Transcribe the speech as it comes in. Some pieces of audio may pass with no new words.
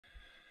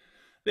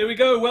There we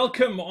go.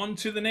 Welcome on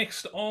to the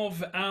next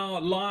of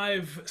our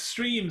live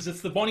streams.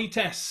 It's the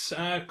Bonitas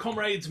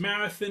Comrades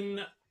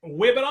Marathon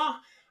webinar.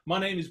 My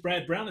name is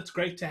Brad Brown. It's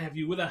great to have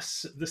you with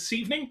us this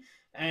evening,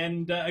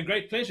 and a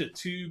great pleasure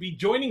to be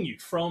joining you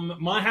from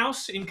my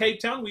house in Cape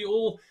Town. We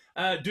all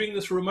doing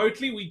this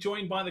remotely. We're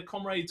joined by the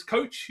Comrades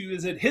coach, who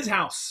is at his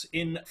house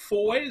in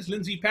Fourways,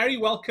 Lindsay Parry.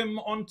 Welcome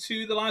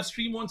onto the live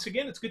stream once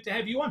again. It's good to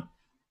have you on.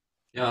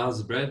 Yeah, how's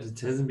it, Brad? It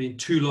hasn't been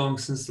too long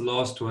since the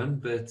last one,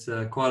 but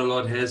quite a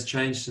lot has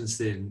changed since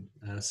then.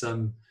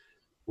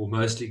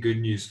 Mostly good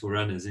news for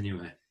runners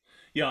anyway.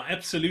 Yeah,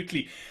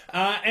 absolutely.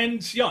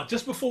 And yeah,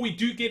 just before we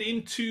do get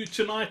into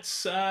tonight's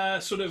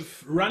sort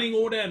of running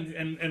order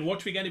and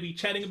what we're going to be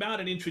chatting about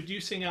and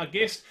introducing our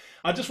guest,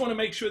 I just want to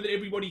make sure that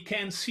everybody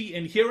can see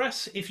and hear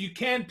us. If you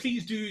can,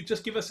 please do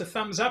just give us a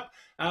thumbs up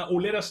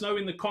or let us know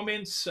in the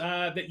comments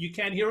that you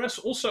can hear us.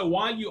 Also,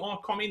 while you are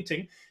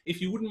commenting, if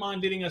you wouldn't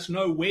mind letting us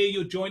know where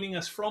you're joining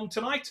us from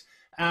tonight.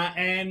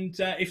 And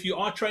if you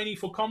are training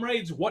for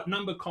Comrades, what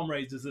number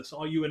Comrades is this?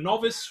 Are you a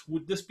novice?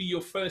 Would this be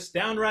your first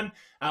down run?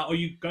 Are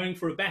you going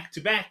for a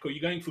back-to-back? Are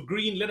you going for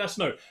green? Let us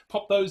know.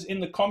 Pop those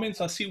in the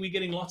comments. I see we're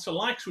getting lots of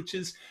likes,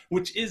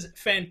 which is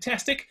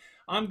fantastic.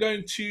 I'm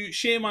going to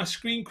share my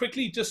screen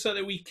quickly just so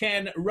that we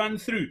can run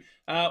through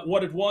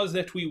what it was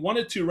that we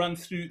wanted to run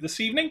through this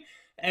evening.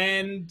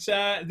 And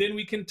then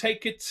we can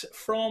take it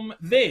from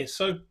there.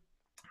 So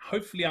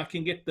hopefully I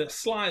can get the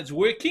slides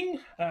working.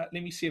 Let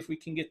me see if we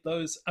can get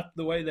those up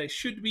the way they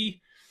should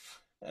be.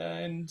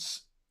 And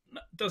it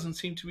doesn't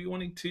seem to be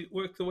wanting to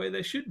work the way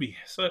they should be.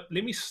 So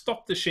let me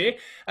stop the share.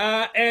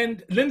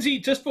 And Lindsay,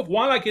 just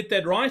while I get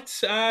that right,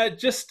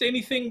 just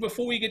anything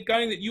before we get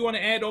going that you want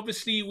to add?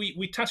 Obviously,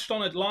 we touched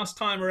on it last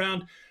time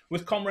around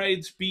with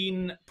Comrades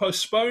being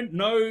postponed.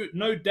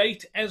 No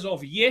date as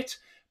of yet.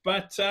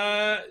 But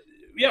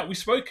yeah, we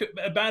spoke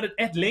about it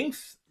at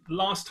length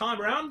last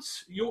time around.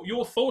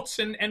 Your thoughts,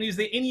 and is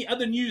there any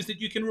other news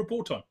that you can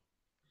report on?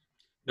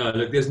 No,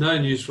 look, there's no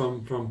news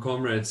from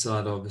Comrades'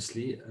 side,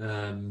 obviously.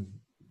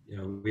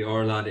 We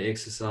are allowed to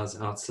exercise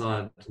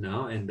outside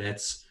now, and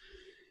that's,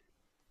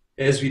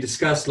 as we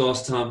discussed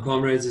last time,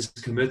 Comrades is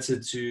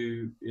committed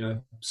to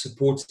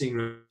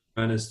supporting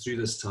runners through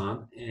this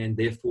time, and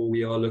therefore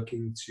we are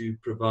looking to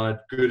provide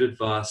good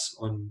advice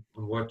on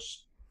what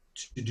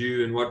to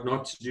do and what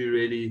not to do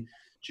really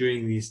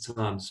during these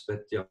times.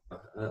 But yeah,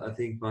 I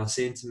think my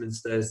sentiment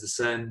stays the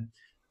same.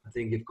 I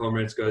think if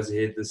Comrades goes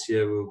ahead this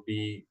year, we'll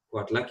be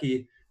quite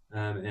lucky.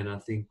 And I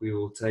think we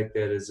will take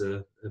that as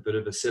a bit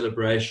of a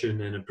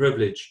celebration and a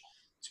privilege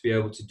to be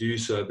able to do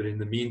so. But in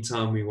the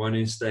meantime, we want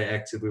to stay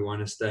active. We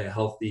want to stay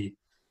healthy.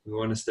 We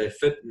want to stay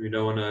fit, and we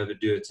don't want to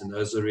overdo it. And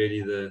those are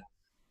really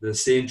the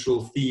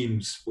central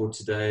themes for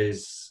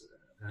today's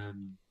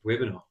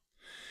webinar.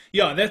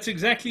 Yeah, that's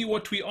exactly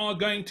what we are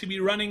going to be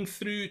running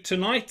through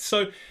tonight.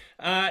 So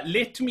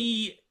let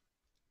me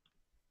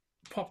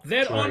pop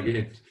that Try on.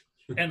 again.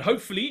 And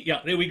hopefully, yeah,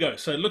 there we go.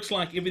 So it looks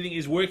like everything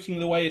is working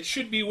the way it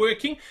should be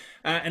working.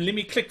 And let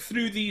me click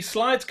through the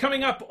slides.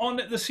 Coming up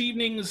on this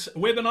evening's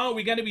webinar,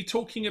 we're going to be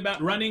talking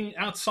about running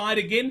outside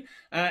again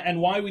and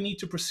why we need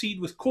to proceed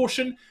with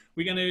caution.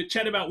 We're going to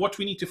chat about what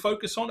we need to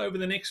focus on over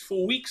the next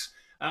 4 weeks.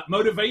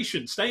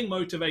 Motivation, staying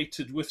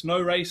motivated with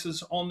no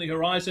races on the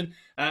horizon,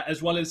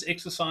 as well as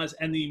exercise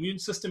and the immune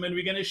system. And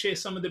we're going to share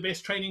some of the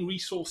best training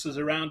resources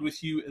around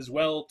with you as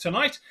well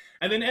tonight.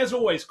 And then, as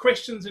always,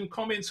 questions and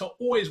comments are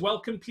always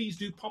welcome. Please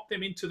do pop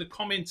them into the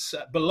comments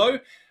below.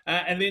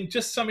 And then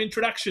just some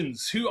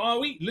introductions. Who are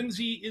we?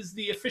 Lindsay is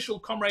the official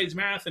Comrades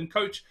Marathon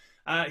coach.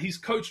 He's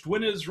coached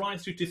winners right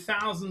through to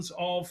thousands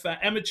of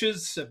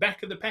amateurs,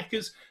 back of the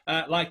packers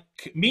like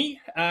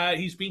me.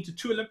 He's been to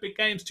 2 Olympic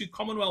Games, 2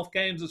 Commonwealth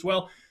Games as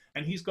well,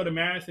 and he's got a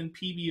marathon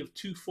PB of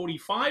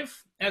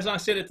 2:45. As I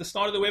said at the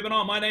start of the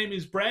webinar, my name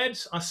is Brad.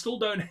 I still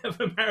don't have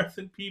a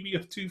marathon PB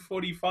of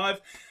 2:45.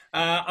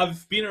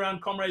 I've been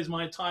around Comrades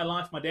my entire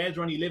life. My dad's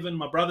run 11.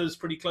 My brother's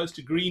pretty close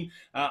to green.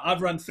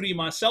 I've run 3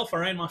 myself. I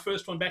ran my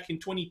first one back in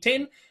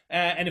 2010.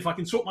 And if I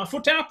can sort my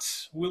foot out,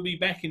 we'll be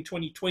back in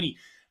 2020.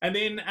 And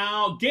then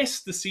our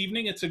guest this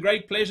evening, it's a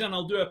great pleasure, and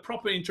I'll do a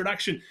proper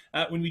introduction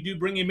when we do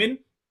bring him in,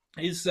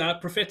 is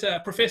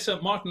Professor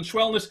Martin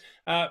Schwellnus.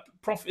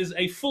 Prof is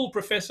a full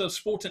professor of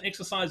sport and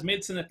exercise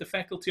medicine at the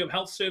Faculty of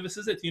Health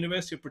Services at the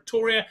University of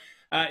Pretoria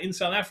in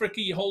South Africa.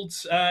 He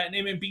holds an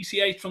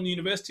MMBCH from the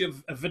University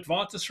of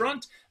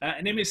Witwatersrand,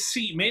 an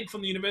MSc Med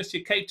from the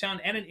University of Cape Town,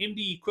 and an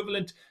MD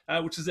equivalent,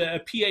 which is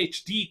a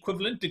PhD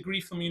equivalent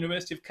degree from the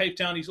University of Cape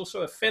Town. He's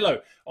also a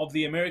fellow of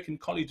the American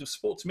College of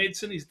Sports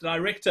Medicine. He's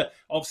director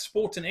of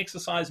Sport and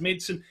Exercise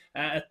Medicine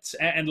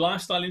and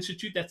Lifestyle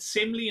Institute at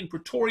SEMLI in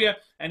Pretoria,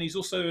 and he's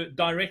also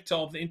director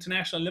of the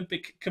International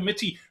Olympic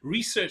Committee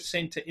Research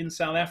Center in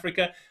South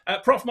Africa.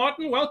 Prof.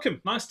 Martin, welcome.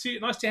 Nice to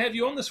have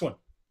you on this one.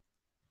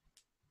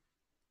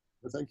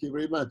 Well, thank you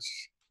very much.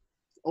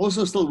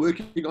 Also still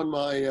working on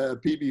my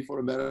PB for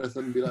a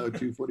marathon below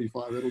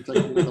 2:45. It'll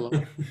take me a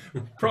long.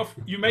 Prof,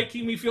 you're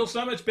making me feel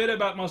so much better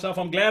about myself.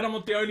 I'm glad I'm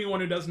not the only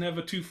one who doesn't have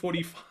a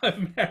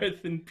 2:45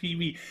 marathon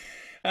PB.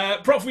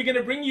 Prof, we're going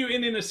to bring you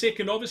in a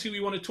second. Obviously,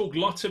 we want to talk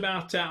lots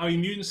about our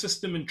immune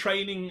system and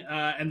training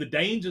and the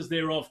dangers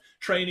thereof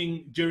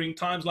training during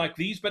times like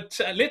these. But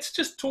let's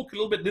just talk a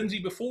little bit, Lindsay,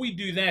 before we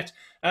do that,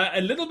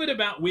 a little bit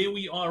about where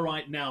we are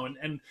right now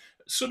and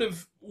sort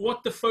of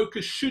what the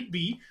focus should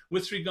be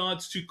with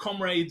regards to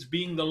Comrades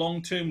being the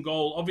long-term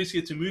goal. Obviously,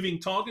 it's a moving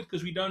target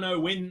because we don't know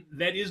when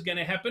that is going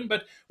to happen,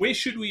 but where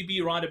should we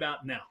be right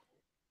about now?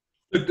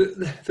 Look,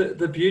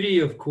 the beauty,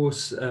 of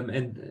course,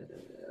 and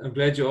I'm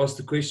glad you asked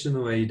the question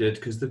the way you did,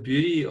 because the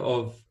beauty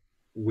of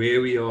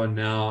where we are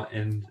now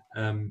and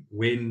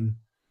when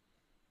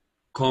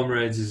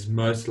Comrades is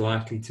most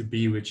likely to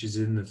be, which is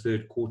in the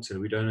third quarter.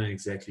 We don't know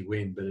exactly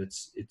when, but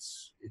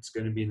it's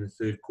going to be in the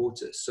third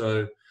quarter.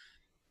 So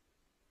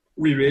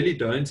we really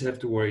don't have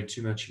to worry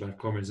too much about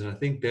Comrades, and I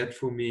think that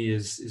for me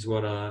is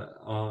what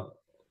I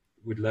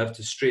would love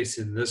to stress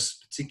in this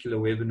particular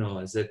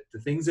webinar, is that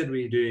the things that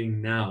we're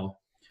doing now,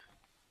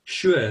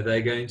 sure,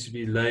 they're going to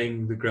be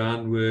laying the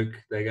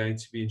groundwork. They're going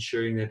to be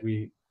ensuring that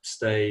we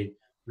stay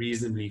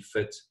reasonably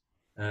fit.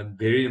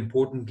 Very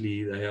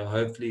importantly, they are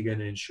hopefully going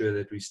to ensure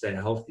that we stay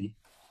healthy.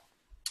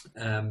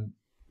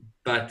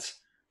 But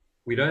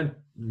we don't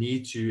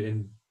need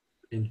to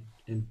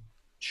and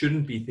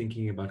shouldn't be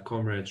thinking about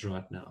Comrades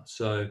right now.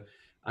 So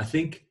I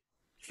think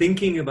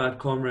thinking about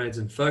Comrades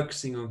and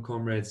focusing on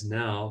Comrades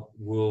now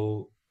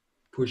will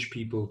push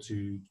people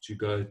to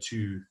go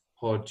too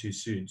hard too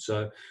soon.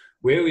 So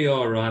where we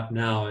are right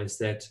now is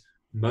that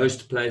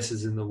most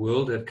places in the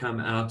world have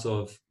come out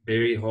of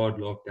very hard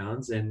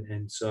lockdowns,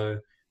 and so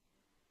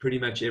pretty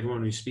much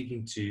everyone we're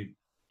speaking to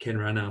can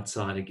run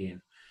outside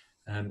again.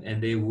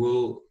 And there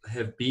will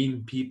have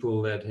been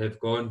people that have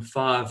gone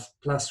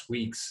 5+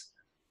 weeks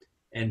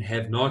and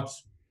have not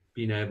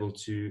been able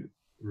to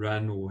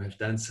run, or have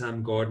done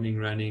some gardening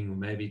running, or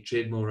maybe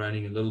treadmill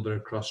running, a little bit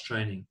of cross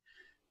training.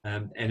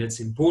 And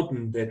it's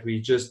important that we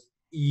just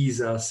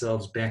ease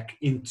ourselves back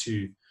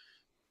into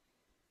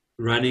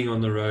running on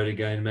the road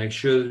again, make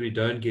sure that we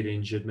don't get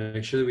injured,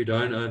 make sure that we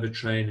don't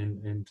overtrain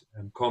and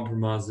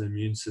compromise the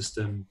immune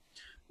system,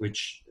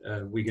 which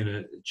we're going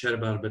to chat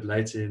about a bit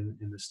later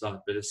in the slide.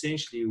 But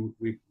essentially,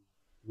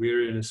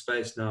 we're in a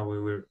space now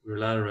where we're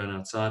allowed to run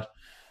outside.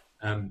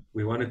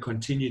 We want to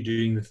continue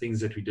doing the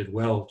things that we did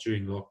well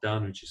during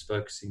lockdown, which is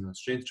focusing on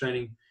strength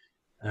training.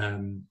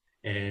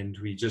 And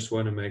we just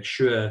want to make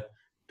sure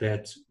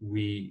that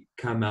we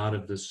come out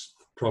of this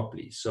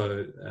properly.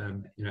 So,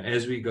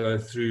 as we go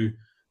through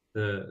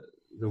the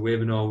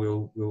webinar,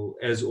 we'll,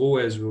 as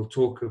always, we'll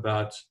talk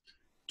about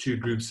two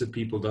groups of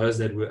people: those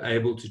that were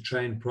able to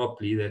train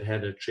properly, that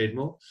had a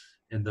treadmill,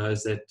 and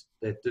those that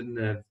didn't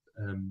have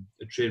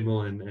a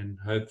treadmill and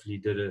hopefully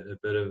did a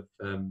bit of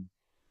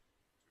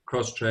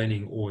cross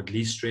training, or at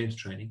least strength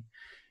training.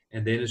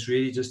 And then it's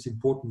really just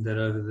important that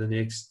over the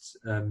next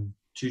 2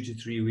 to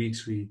 3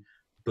 weeks, we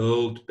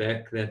build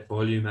back that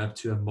volume up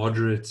to a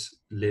moderate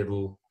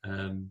level,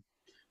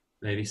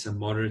 maybe some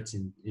moderate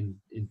in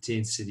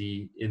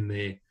intensity in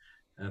there.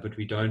 But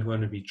we don't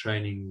want to be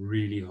training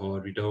really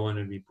hard. We don't want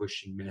to be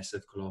pushing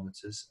massive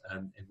kilometers.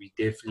 And we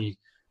definitely,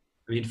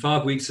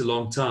 5 weeks is a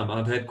long time.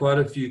 I've had quite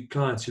a few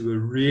clients who were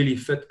really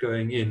fit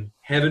going in,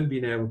 haven't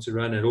been able to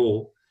run at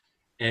all.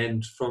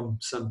 And from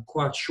some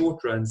quite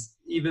short runs,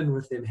 even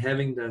with them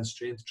having done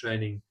strength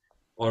training,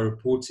 are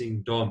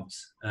reporting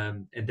DOMs.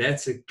 And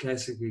that's a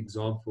classic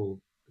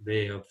example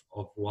there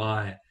of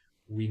why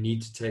we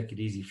need to take it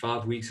easy.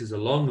 5 weeks is a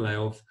long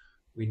layoff.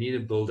 We need to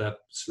build up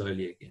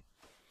slowly again.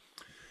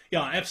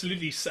 Yeah,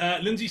 absolutely.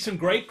 Lindsay, some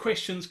great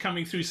questions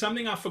coming through.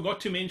 Something I forgot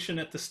to mention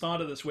at the start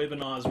of this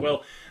webinar as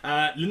well.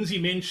 Lindsay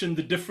mentioned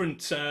the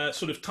different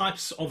sort of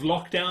types of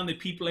lockdown that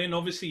people are in.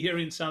 Obviously, here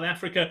in South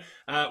Africa,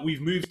 we've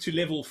moved to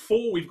level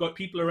 4. We've got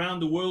people around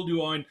the world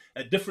who are in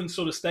different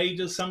sort of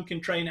stages. Some can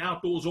train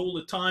outdoors all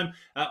the time.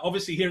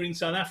 Obviously, here in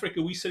South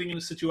Africa, we're sitting in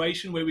a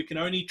situation where we can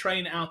only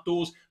train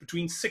outdoors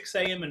between 6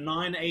 a.m. and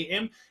 9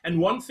 a.m. And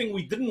one thing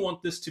we didn't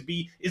want this to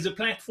be is a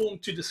platform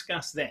to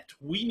discuss that.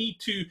 We need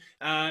to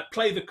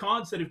play the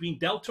cards that have been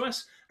dealt to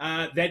us.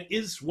 That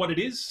is what it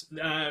is.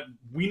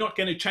 We're not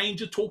going to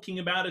change it, talking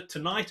about it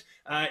tonight.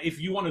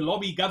 If you want to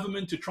lobby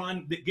government to try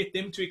and get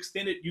them to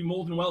extend it, you're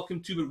more than welcome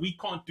to, but we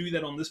can't do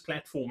that on this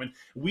platform. And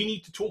we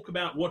need to talk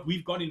about what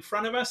we've got in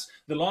front of us.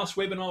 The last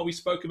webinar, we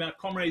spoke about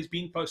Comrades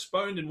being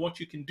postponed and what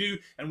you can do.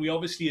 And we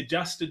obviously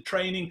adjusted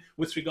training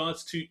with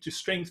regards to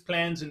strength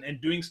plans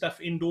and doing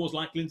stuff indoors,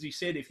 like Lindsay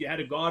said, if you had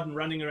a garden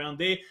running around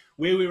there.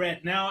 Where we're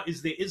at now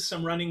is there is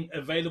some running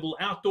available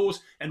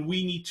outdoors, and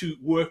we need to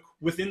work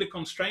within the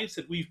constraints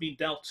that we've been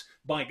dealt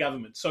by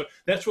government. So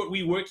that's what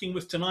we're working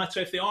with tonight.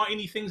 So if there are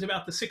any things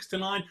about the 6 to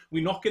 9,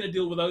 we're not going to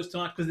deal with those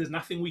tonight because there's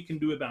nothing we can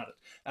do about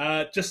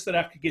it. Just that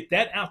I could get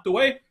that out the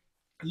way.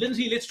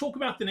 Lindsay, let's talk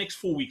about the next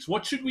 4 weeks.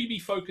 What should we be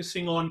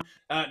focusing on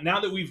now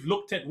that we've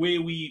looked at where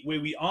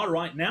we are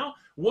right now?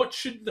 What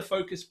should the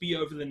focus be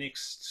over the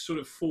next sort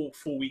of four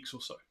weeks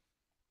or so?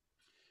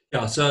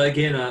 Yeah, so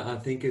again, I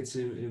think it's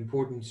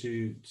important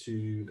to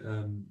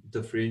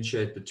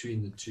differentiate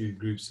between the two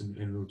groups,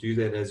 and we'll do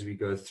that as we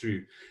go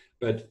through.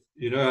 But,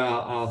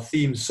 our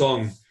theme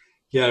song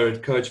here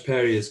at Coach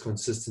Parry is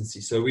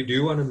consistency. So we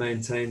do want to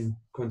maintain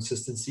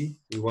consistency.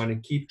 We want to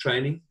keep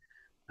training.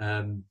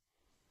 Run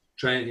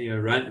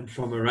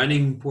from a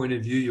running point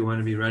of view, you want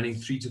to be running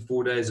 3 to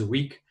 4 days a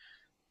week.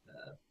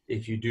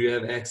 If you do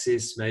have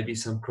access, maybe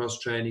some cross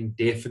training,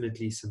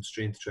 definitely some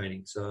strength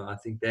training. So I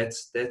think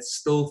that's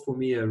still for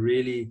me a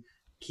really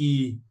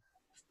key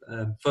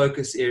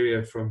focus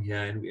area from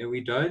here. And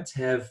we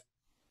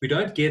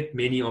don't get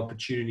many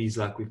opportunities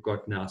like we've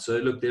got now. So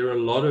look, there are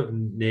a lot of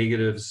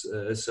negatives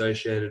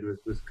associated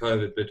with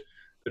COVID,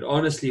 but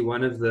honestly,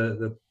 one of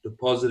the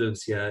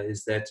positives here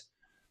is that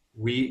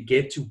we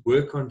get to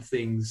work on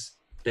things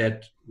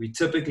that we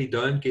typically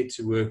don't get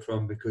to work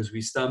from, because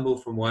we stumble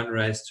from one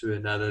race to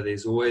another.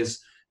 There's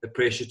always the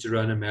pressure to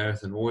run a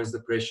marathon, always the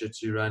pressure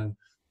to run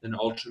an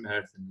ultra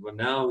marathon. Well,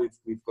 now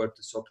we've got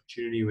this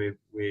opportunity where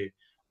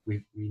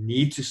we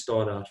need to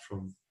start out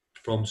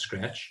from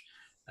scratch.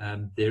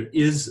 There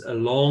is a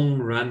long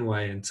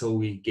runway until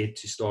we get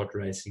to start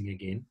racing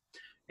again.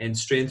 And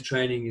strength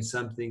training is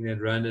something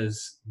that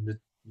runners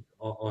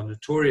are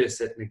notorious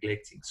at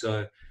neglecting.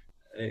 So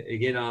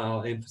again,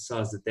 I'll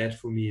emphasize that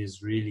for me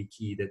is really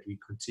key, that we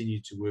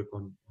continue to work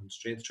on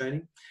strength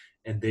training.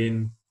 And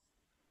then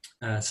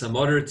some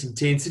moderate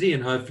intensity,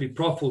 and hopefully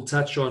Prof will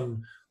touch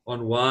on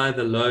why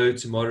the low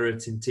to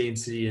moderate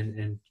intensity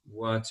and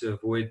why to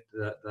avoid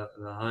the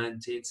high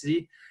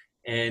intensity.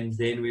 And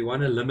then we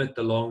want to limit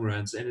the long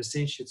runs, and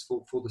essentially it's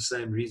for the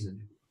same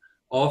reason.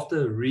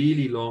 After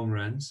really long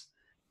runs,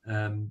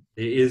 there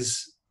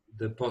is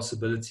the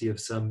possibility of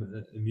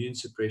some immune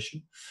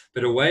suppression.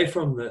 But away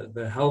from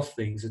the health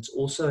things, it's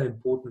also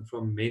important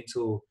from a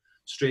mental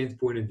strength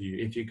point of view.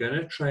 If you're going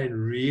to train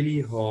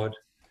really hard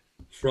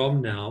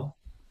from now,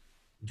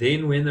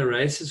 then when the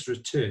races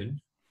return,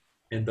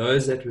 and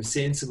those that were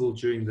sensible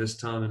during this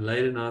time and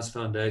laid a nice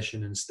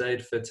foundation and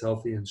stayed fit,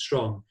 healthy, and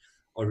strong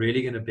are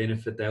really going to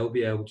benefit. They'll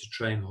be able to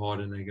train hard,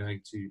 and they're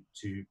going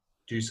to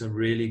do some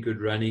really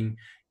good running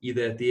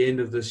either at the end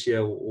of this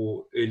year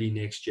or early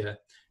next year.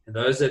 And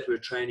those that were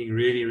training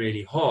really,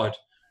 really hard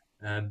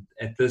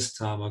at this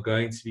time are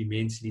going to be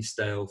mentally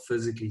stale,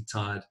 physically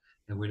tired.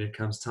 And when it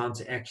comes time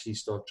to actually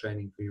start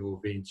training for your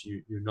event,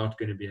 you're not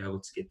going to be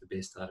able to get the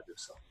best out of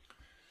yourself.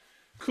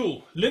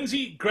 Cool.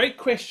 Lindsay, great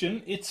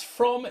question. It's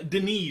from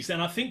Denise,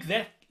 and I think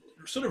that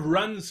sort of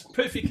runs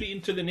perfectly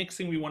into the next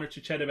thing we wanted to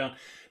chat about.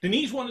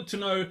 Denise wanted to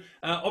know,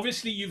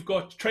 obviously you've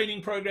got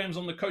training programs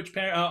on the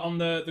on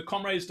the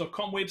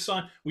comrades.com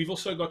website. We've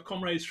also got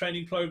Comrades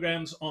training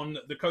programs on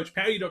the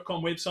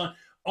coachparry.com website.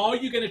 Are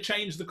you going to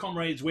change the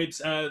Comrades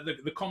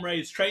the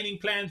Comrades training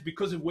plans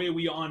because of where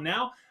we are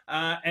now?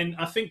 And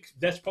I think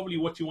that's probably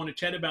what you want to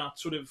chat about,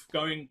 sort of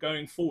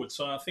going forward.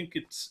 So I think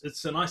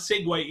it's a nice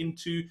segue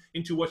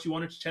into what you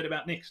wanted to chat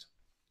about next.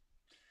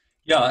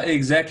 Yeah,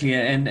 exactly,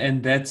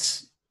 and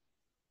that's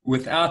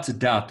without a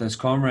doubt. Those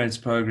Comrades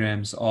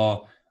programs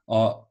are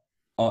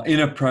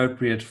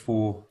inappropriate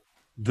for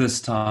this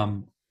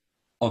time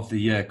of the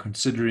year,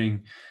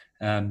 considering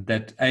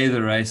that A,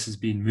 the race has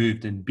been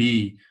moved, and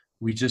B,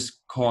 we just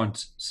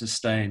can't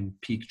sustain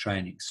peak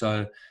training.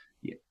 So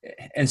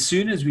as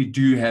soon as we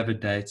do have a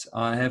date,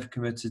 I have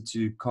committed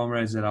to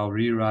Comrades that I'll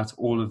rewrite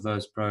all of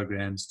those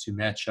programs to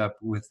match up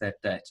with that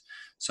date.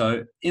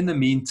 So in the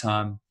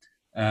meantime,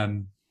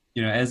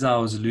 as I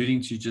was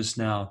alluding to just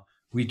now,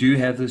 we do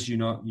have this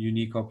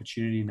unique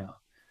opportunity now.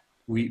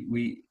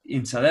 We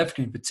in South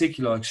Africa in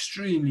particular are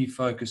extremely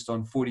focused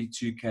on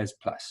 42Ks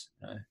plus.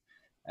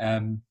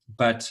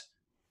 But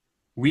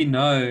we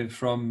know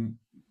from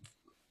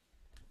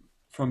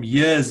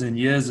years and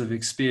years of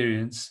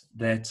experience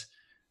that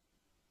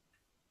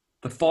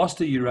the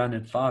faster you run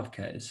at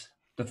 5Ks,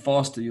 the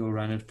faster you'll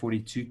run at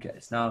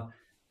 42Ks. Now,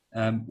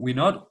 we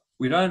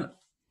don't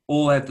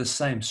all have the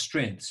same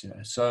strengths,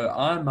 So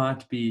I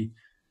might be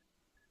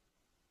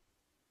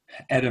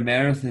at a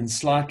marathon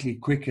slightly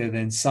quicker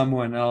than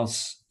someone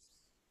else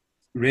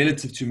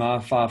relative to my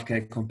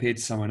 5K compared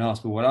to someone else.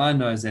 But what I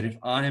know is that if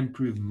I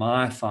improve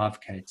my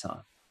 5K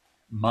time,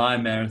 my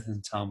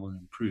marathon time will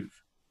improve.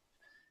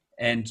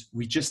 And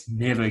we just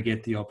never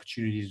get the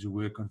opportunity to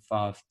work on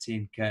 5,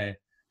 10K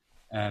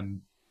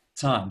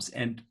times.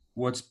 And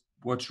what's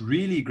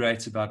really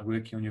great about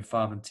working on your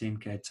 5 and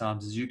 10K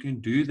times is you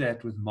can do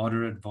that with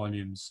moderate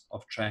volumes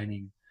of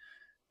training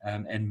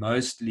and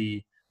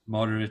mostly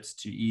moderate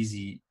to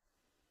easy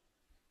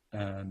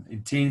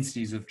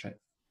intensities of training.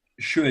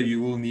 Sure, you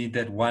will need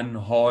that one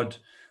hard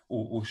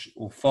or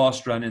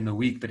fast run in the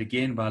week, but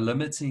again, by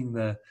limiting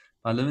the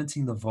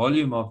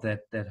volume of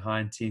that high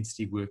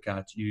intensity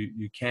workout,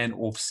 you can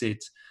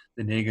offset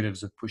the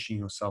negatives of pushing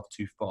yourself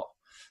too far.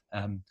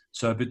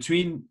 So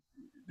between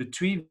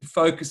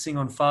focusing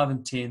on 5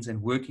 and 10s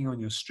and working on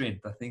your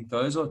strength, I think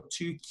those are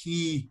two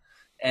key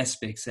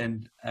aspects.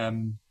 And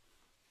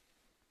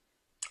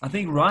I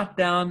think write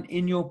down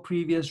in your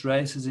previous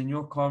races, in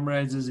your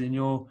Comrades, in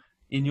your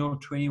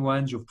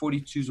 21s, your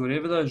 42s,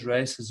 whatever those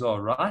races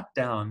are, write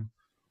down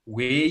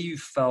where you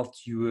felt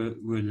you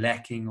were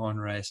lacking on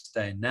race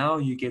day. Now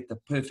you get the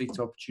perfect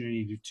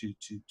opportunity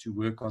to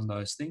work on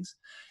those things.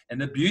 And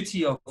the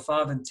beauty of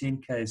 5 and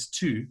 10Ks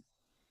too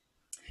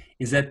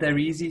is that they're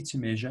easy to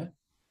measure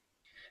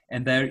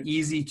and they're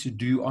easy to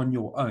do on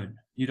your own.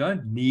 You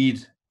don't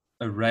need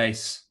a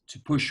race to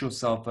push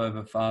yourself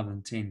over 5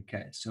 and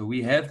 10K. So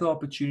we have the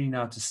opportunity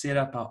now to set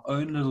up our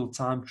own little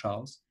time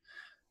trials,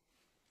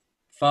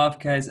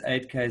 5Ks,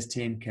 8Ks,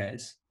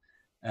 10Ks.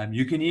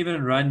 You can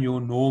even run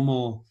your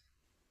normal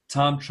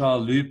time trial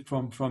loop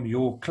from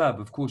your club.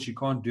 Of course, you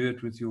can't do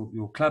it with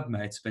your club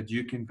mates, but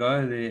you can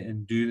go there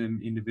and do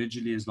them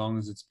individually as long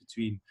as it's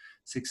between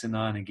 6 and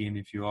 9, again,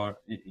 if you are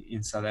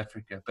in South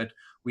Africa. But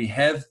we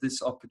have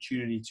this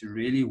opportunity to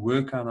really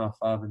work on our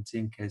 5 and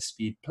 10K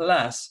speed.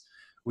 Plus,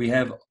 we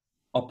have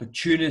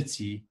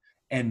opportunity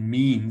and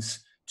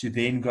means to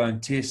then go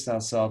and test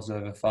ourselves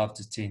over 5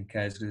 to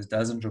 10Ks, because it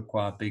doesn't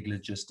require big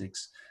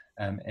logistics.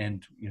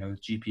 And,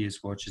 with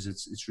GPS watches,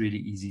 it's really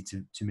easy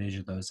to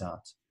measure those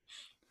out.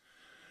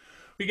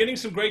 We're getting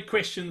some great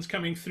questions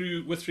coming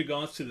through with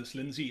regards to this,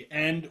 Lindsay.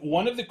 And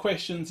one of the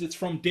questions, it's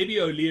from Debbie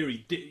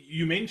O'Leary.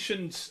 You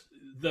mentioned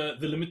the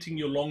limiting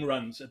your long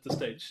runs at the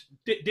stage.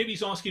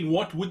 Debbie's asking,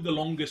 what would the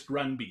longest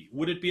run be?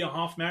 Would it be a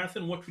half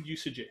marathon? What would you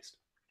suggest?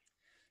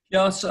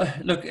 Yeah, so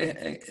look,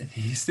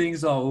 these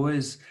things are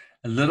always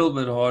a little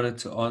bit harder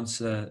to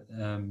answer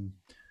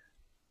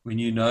when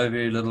you know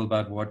very little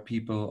about what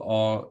people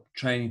are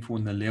training for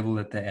and the level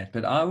that they're at.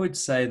 But I would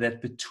say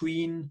that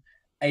between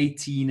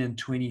 18 and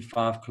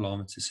 25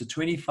 kilometers. So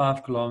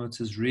 25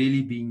 kilometers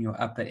really being your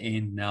upper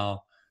end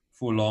now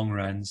for long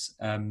runs.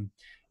 And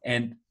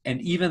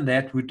even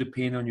that would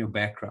depend on your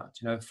background.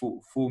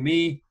 For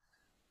me,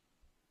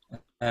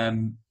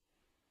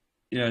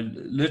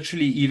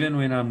 literally, even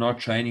when I'm not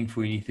training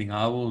for anything,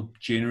 I will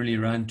generally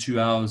run 2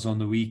 hours on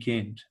the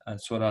weekend.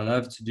 That's what I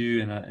love to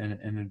do,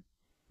 and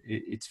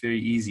it's very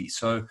easy.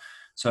 So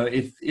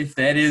if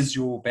that is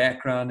your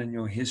background and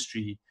your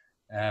history,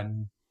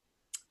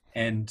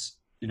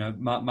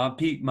 my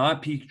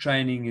peak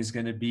training is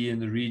going to be in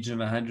the region of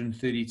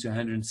 130 to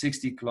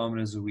 160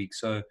 kilometers a week.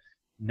 So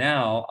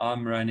now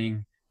I'm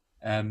running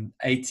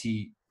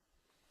 80,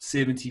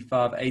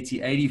 75,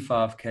 80,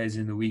 85 Ks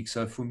in the week.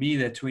 So for me,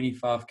 that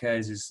 25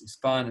 Ks is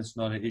fine. It's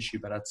not an issue.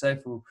 But I'd say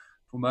for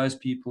most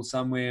people,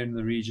 somewhere in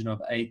the region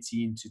of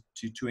 18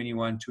 to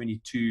 21,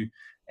 22,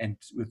 and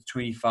with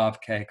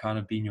 25K kind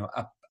of being your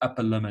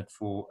upper limit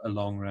for a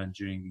long run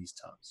during these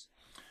times.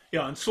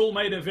 Yeah, and Saul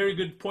made a very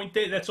good point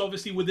there. That's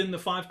obviously within the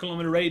 5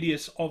 kilometer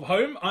radius of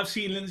home. I've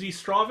seen Lindsay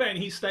Strava, and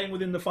he's staying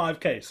within the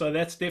 5K. So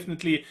that's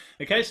definitely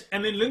the case.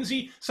 And then,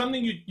 Lindsay,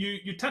 something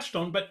you touched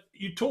on, but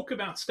you talk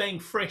about staying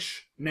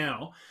fresh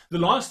now. The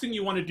last thing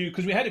you want to do,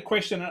 because we had a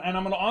question, and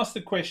I'm going to ask the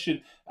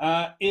question.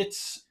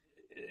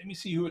 Let me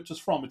see who it was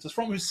from. It was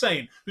from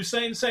Hussein.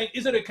 Hussein saying,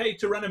 is it okay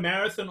to run a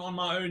marathon on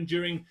my own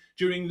during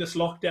this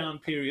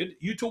lockdown period?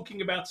 You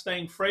talking about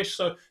staying fresh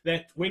so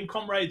that when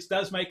Comrades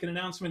does make an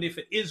announcement, if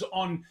it is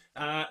on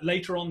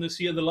later on this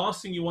year, the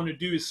last thing you want to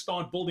do is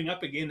start building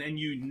up again and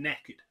you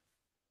knackered.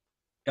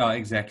 Yeah,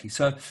 exactly.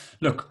 So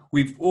look,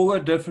 we've all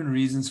got different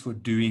reasons for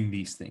doing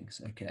these things.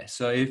 Okay.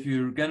 So if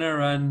you're going to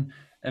run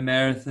a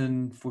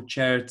marathon for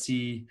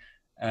charity,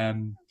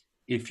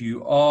 if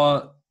you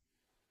are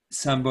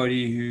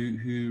somebody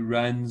who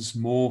runs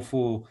more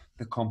for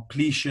the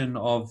completion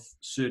of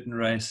certain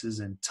races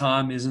and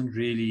time isn't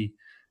really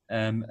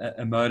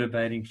a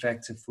motivating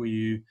factor for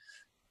you,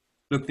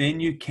 look,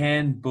 then you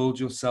can build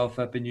yourself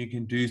up and you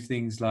can do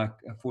things like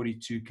a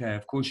 42K.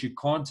 Of course, you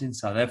can't in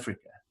South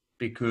Africa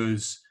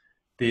because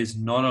there's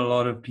not a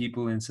lot of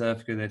people in South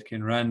Africa that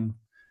can run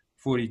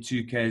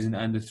 42Ks in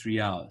under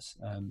 3 hours.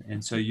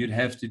 And so you'd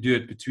have to do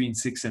it between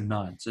 6 and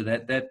 9. So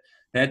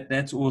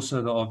that's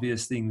also the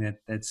obvious thing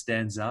that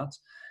stands out.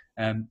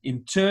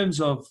 In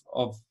terms of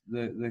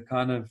the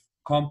kind of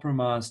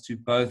compromise to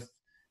both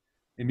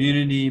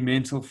immunity,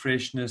 mental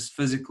freshness,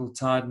 physical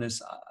tiredness,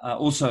 I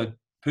also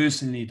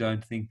personally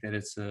don't think that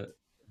it's a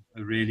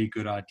really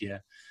good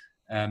idea.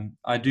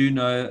 I do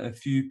know a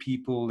few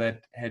people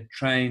that had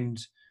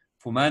trained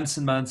for months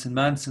and months and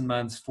months and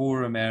months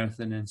for a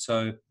marathon, and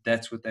so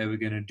that's what they were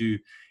going to do.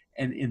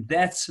 And in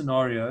that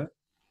scenario,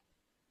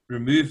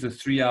 remove the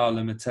 3 hour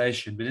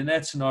limitation. But in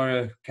that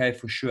scenario, okay,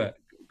 for sure,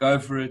 go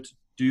for it,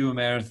 do your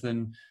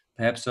marathon,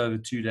 perhaps over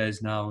 2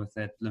 days now with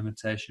that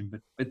limitation.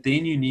 But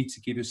then you need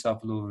to give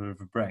yourself a little bit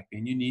of a break.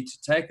 And you need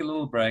to take a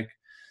little break,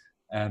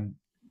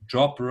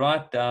 drop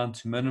right down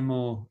to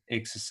minimal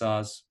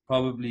exercise,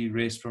 probably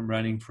rest from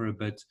running for a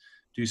bit,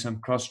 do some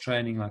cross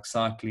training like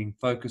cycling,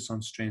 focus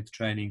on strength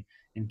training,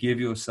 and give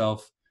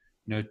yourself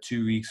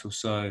 2 weeks or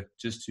so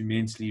just to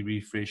mentally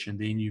refresh, and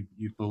then you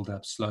build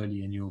up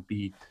slowly, and you'll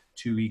be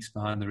 2 weeks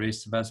behind the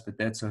rest of us, but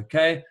that's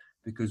okay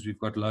because we've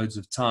got loads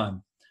of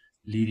time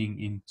leading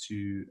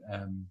into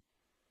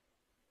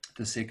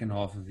the second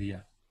half of the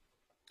year.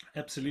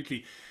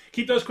 Absolutely.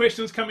 Keep those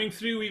questions coming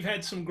through. We've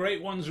had some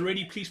great ones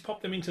already. Please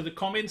pop them into the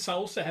comments. I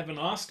also haven't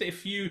asked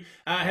if you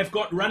have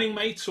got running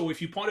mates, or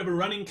if you're part of a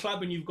running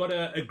club and you've got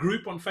a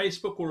group on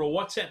Facebook or a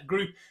WhatsApp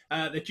group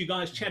that you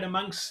guys chat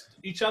amongst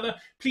each other.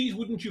 Please,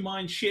 wouldn't you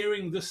mind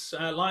sharing this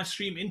live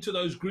stream into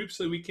those groups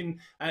so we can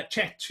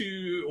chat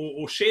to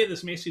or share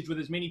this message with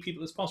as many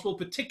people as possible,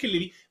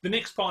 particularly the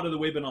next part of the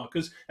webinar,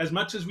 because as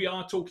much as we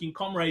are talking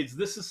comrades,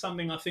 this is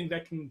something I think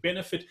that can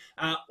benefit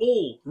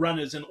all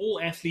runners and all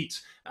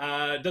athletes.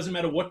 Doesn't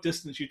matter what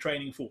distance you're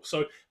training for.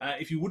 So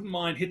if you wouldn't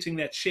mind hitting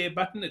that share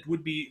button, it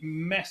would be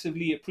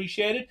massively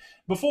appreciated.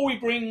 Before we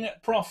bring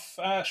Prof.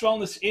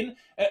 Schwellnus in,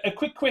 a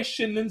quick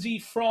question, Lindsay,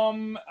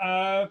 from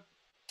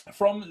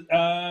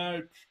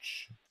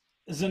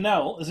Zanel.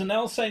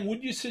 Zanel saying,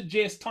 would you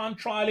suggest time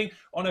trialing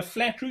on a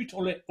flat route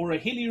or a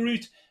hilly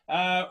route,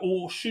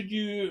 or should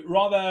you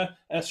rather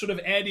sort of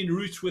add in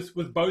routes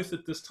with both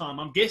at this time?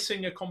 I'm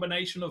guessing a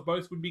combination of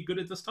both would be good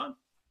at this time.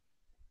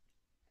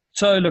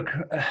 So look,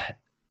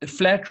 a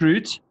flat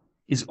route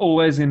is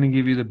always going to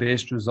give you the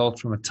best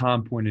results from a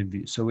time point of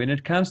view. So when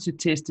it comes to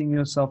testing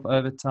yourself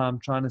over time,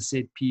 trying to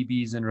set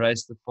PBs and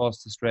race the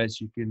fastest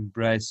race you can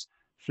race,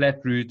 flat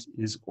route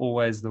is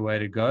always the way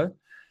to go.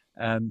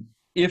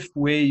 If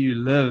where you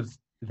live,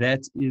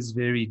 that is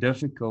very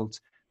difficult,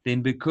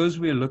 then because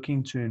we're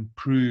looking to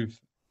improve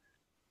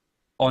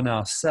on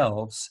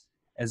ourselves,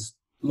 as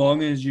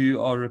long as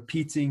you are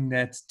repeating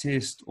that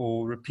test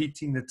or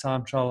repeating the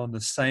time trial on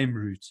the same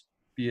route,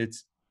 be it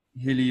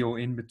hilly or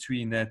in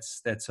between,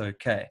 that's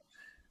okay.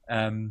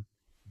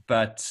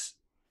 But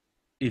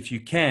if you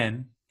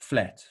can,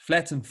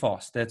 flat and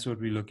fast, that's what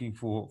we're looking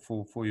for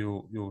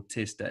your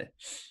test day.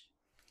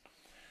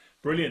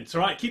 Brilliant.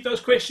 All right, keep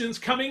those questions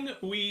coming.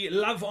 We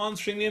love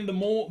answering them. The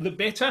more, the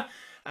better.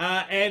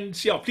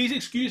 And yeah, please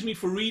excuse me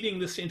for reading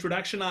this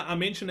introduction. I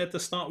mentioned at the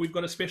start we've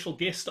got a special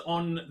guest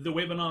on the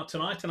webinar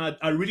tonight, and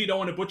I really don't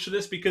want to butcher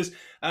this because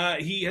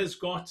he has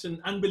got an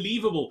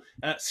unbelievable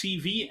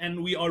CV,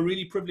 and we are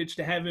really privileged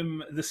to have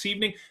him this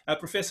evening.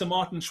 Professor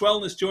Martin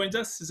Schwellnus joins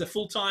us. He's a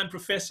full-time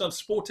professor of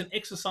sport and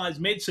exercise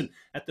medicine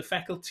at the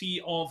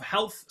Faculty of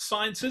Health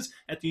Sciences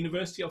at the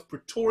University of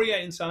Pretoria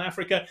in South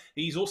Africa.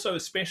 He's also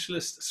a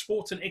specialist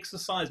sports and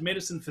exercise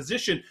medicine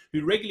physician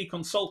who regularly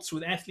consults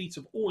with athletes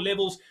of all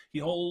levels. He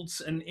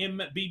holds an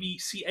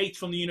MBBCH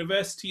from the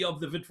University of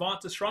the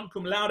Witwatersrand,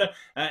 cum laude,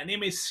 an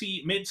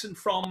MSc Medicine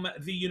from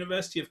the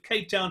University of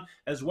Cape Town,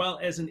 as well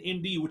as an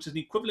MD, which is an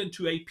equivalent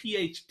to a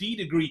PhD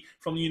degree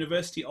from the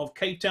University of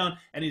Cape Town,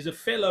 and is a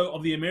fellow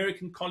of the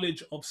American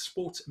College of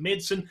Sports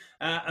Medicine.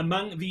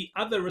 Among the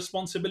other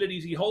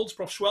responsibilities he holds,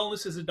 Prof.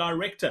 Schwellnus is a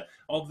director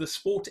of the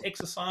Sport,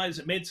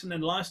 Exercise, Medicine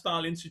and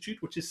Lifestyle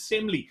Institute, which is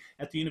SEMLI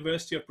at the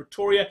University of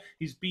Pretoria.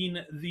 He's been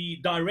the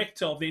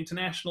director of the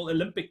International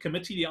Olympic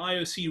Committee, the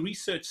IOC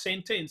Research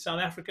Center in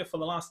South Africa for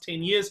the last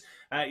 10 years.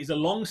 He's a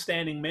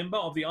long-standing member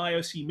of the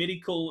IOC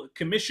Medical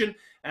Commission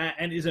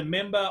and is a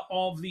member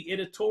of the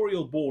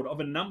editorial board of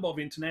a number of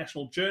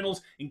international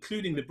journals,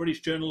 including the British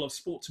Journal of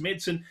Sports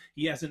Medicine.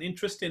 He has an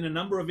interest in a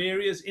number of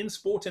areas in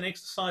sport and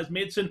exercise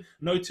medicine,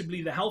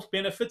 notably the health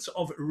benefits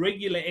of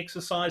regular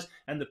exercise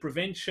and the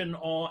prevention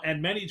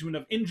and management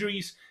of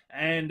injuries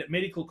and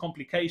medical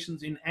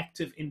complications in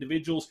active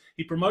individuals.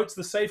 He promotes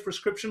the safe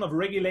prescription of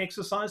regular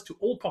exercise to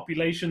all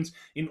populations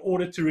in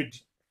order to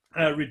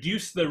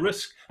reduce the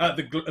risk,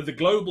 the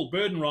global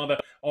burden rather,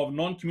 of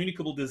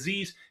non-communicable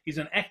disease. He's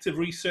an active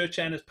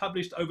researcher and has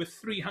published over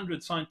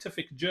 300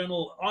 scientific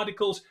journal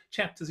articles,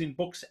 chapters in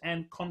books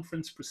and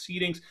conference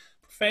proceedings.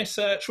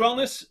 Professor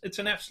Schwellnus, it's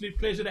an absolute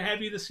pleasure to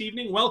have you this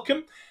evening.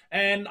 Welcome.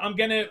 And I'm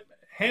going to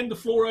hand the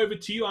floor over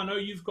to you. I know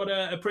you've got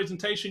a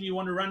presentation you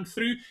want to run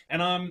through,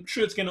 and I'm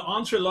sure it's going to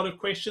answer a lot of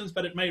questions,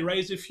 but it may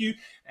raise a few.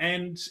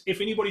 And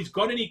if anybody's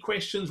got any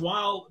questions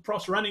while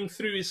Prof's running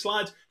through his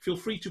slides, feel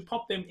free to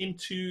pop them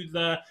into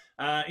the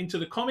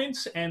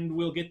comments, and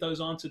we'll get those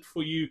answered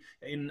for you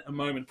in a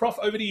moment. Prof,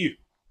 over to you.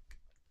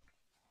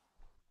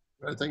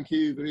 Thank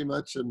you very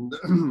much, and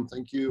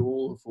thank you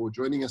all for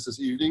joining us this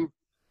evening.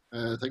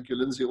 Thank you,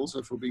 Lindsay,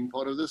 also for being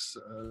part of this.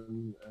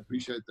 I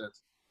appreciate that.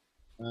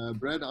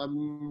 Brad,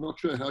 I'm not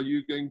sure how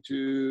you're going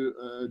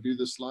to do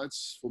the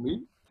slides for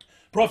me.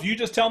 Prof, you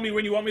just tell me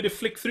when you want me to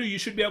flick through. You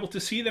should be able to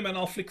see them, and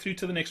I'll flick through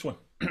to the next one.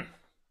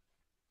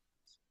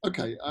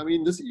 Okay, I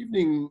mean, this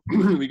evening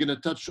we're going to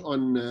touch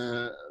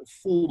on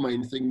four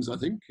main things, I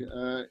think,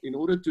 in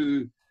order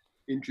to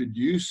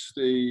introduce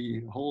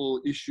the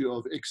whole issue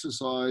of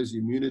exercise,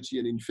 immunity,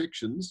 and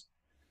infections,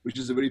 which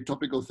is a very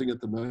topical thing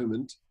at the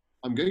moment.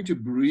 I'm going to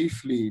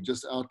briefly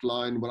just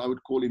outline what I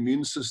would call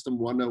Immune System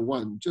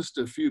 101, just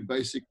a few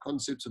basic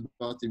concepts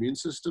about the immune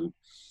system.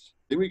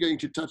 Then we're going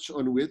to touch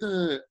on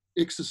whether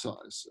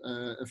exercise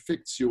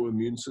affects your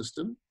immune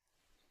system,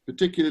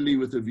 particularly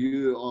with a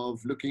view of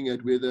looking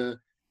at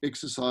whether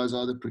exercise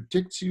either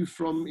protects you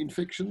from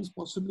infections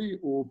possibly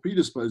or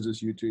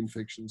predisposes you to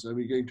infections. And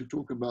we're going to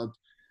talk about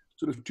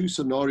sort of two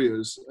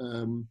scenarios,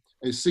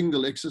 a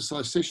single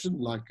exercise session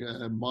like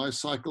my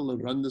cycle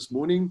and run this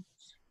morning,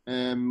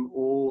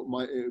 or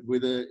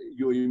whether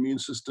your immune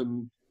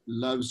system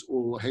loves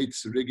or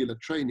hates regular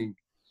training.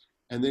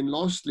 And then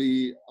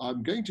lastly,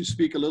 I'm going to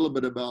speak a little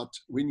bit about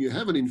when you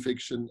have an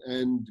infection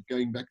and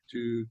going back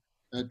to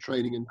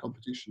training and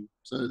competition.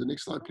 So the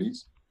next slide,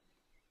 please.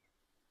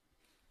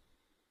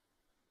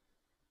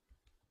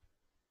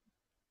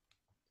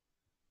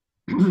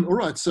 All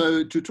right,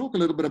 so to talk a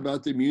little bit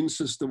about the immune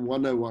system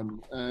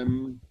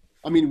 101.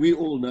 I mean, we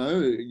all know,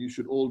 you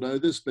should all know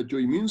this, but your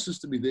immune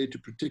system is there to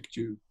protect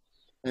you.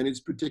 And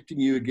it's protecting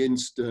you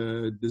against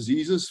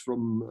diseases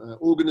from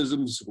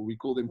organisms, or we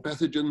call them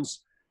pathogens,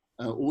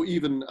 or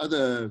even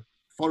other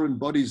foreign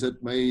bodies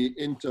that may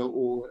enter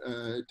or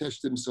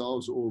attach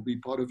themselves or be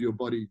part of your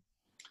body.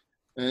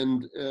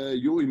 And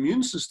your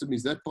immune system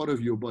is that part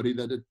of your body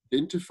that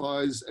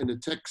identifies and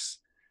attacks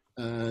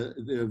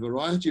the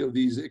variety of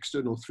these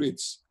external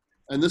threats.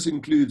 And this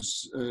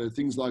includes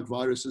things like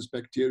viruses,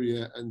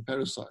 bacteria, and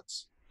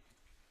parasites.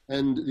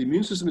 And the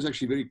immune system is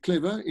actually very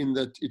clever in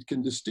that it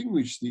can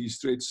distinguish these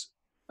threats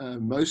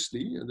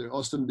mostly. And there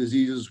are some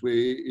diseases where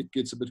it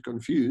gets a bit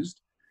confused,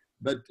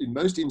 but in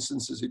most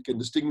instances, it can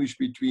distinguish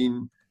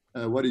between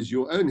what is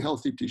your own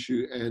healthy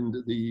tissue and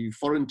the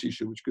foreign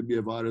tissue, which could be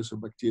a virus or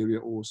bacteria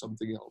or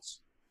something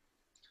else.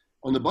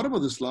 On the bottom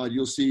of the slide,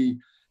 you'll see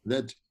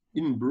that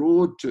in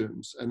broad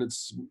terms, and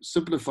it's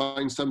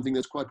simplifying something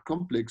that's quite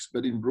complex,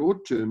 but in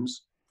broad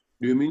terms,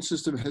 your immune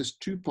system has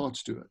two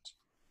parts to it.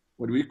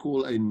 What we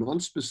call a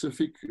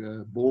non-specific,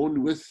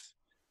 born with,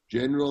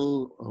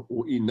 general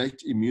or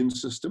innate immune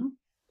system,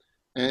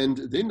 and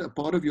then a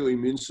part of your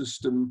immune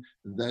system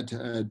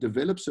that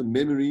develops a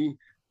memory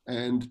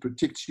and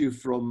protects you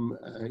from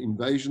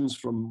invasions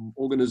from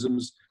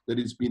organisms that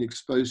it's been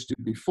exposed to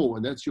before,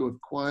 and that's your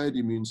acquired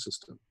immune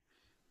system.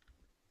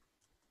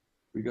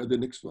 We go to the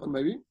next one,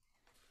 maybe.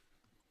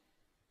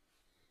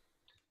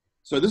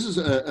 So this is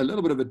a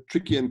little bit of a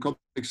tricky and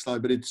complex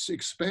slide, but it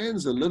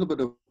expands a little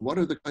bit of what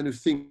are the kind of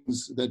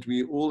things that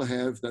we all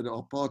have that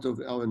are part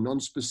of our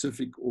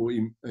non-specific or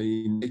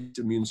innate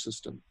immune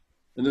system.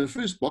 And the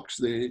first box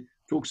there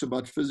talks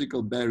about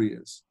physical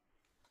barriers.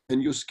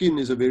 And your skin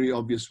is a very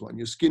obvious one.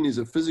 Your skin is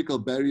a physical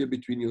barrier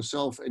between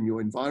yourself and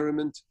your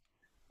environment,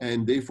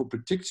 and therefore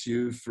protects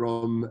you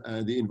from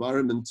the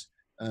environment,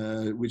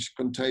 which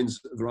contains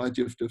a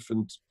variety of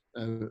different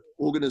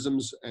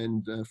organisms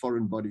and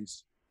foreign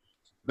bodies.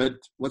 But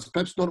what's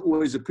perhaps not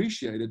always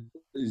appreciated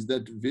is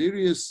that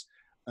various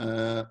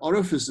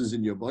orifices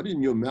in your body,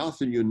 in your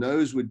mouth and your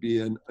nose would be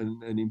an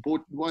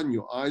important one,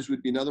 your eyes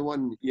would be another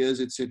one,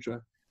 ears,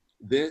 etc.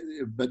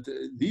 But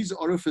these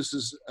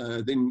orifices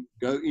then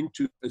go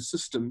into a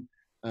system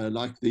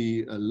like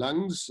the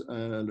lungs,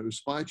 the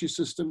respiratory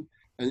system,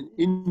 and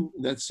in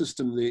that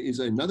system there is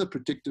another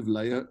protective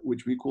layer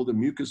which we call the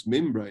mucous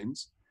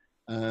membranes.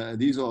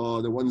 These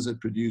are the ones that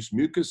produce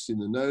mucus in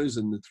the nose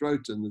and the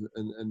throat and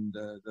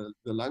the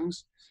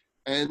lungs.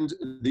 And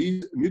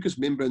these mucous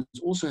membranes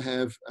also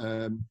have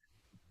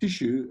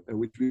tissue,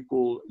 which we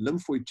call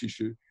lymphoid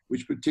tissue,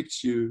 which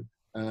protects you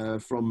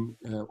from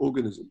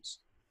organisms.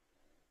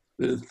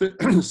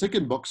 The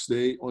second box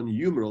there on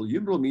humoral.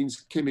 Humoral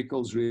means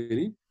chemicals,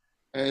 really.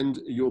 And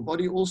your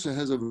body also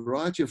has a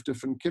variety of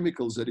different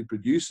chemicals that it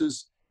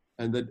produces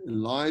and that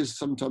lies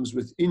sometimes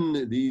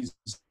within these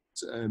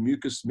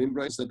mucous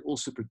membranes that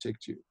also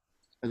protect you.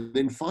 And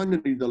then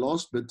finally, the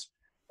last bit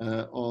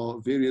are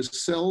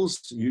various cells,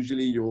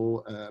 usually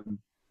your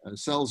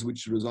cells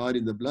which reside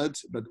in the blood,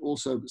 but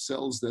also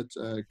cells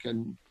that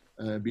can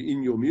be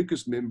in your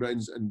mucous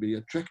membranes and be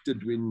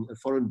attracted when a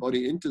foreign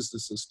body enters the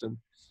system.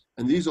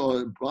 And these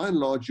are by and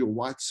large your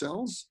white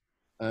cells.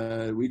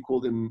 We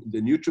call them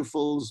the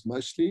neutrophils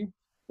mostly,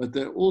 but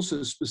they're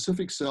also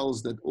specific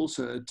cells that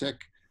also attack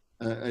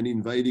an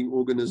invading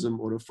organism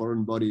or a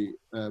foreign body,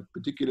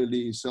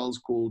 particularly cells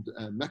called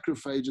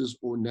macrophages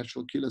or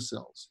natural killer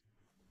cells.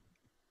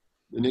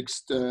 The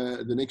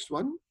next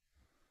one.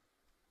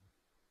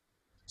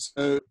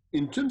 So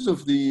in terms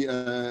of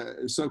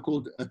the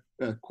so-called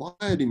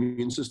acquired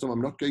immune system,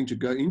 I'm not going to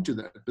go into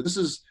that, but this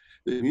is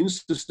the immune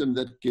system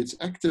that gets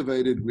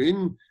activated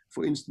when,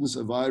 for instance,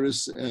 a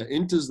virus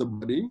enters the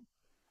body,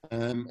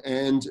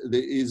 and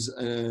there is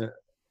a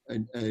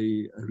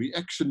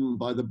reaction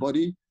by the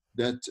body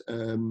that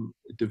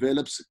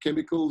develops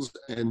chemicals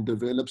and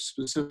develops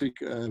specific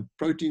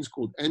proteins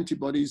called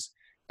antibodies.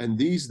 And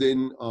these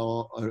then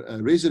are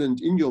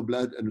resident in your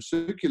blood and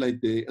circulate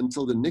there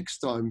until the next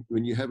time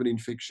when you have an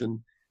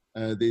infection,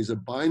 there's a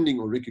binding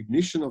or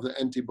recognition of the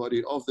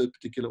antibody of the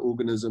particular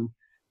organism.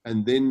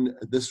 And then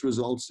this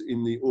results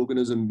in the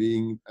organism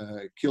being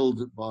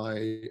killed by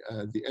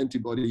the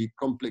antibody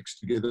complex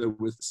together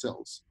with the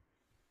cells.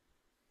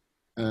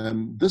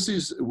 This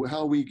is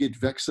how we get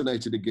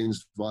vaccinated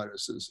against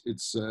viruses.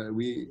 It's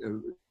we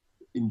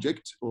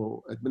inject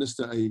or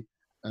administer a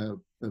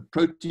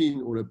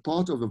protein or a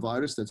part of a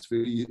virus that's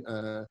very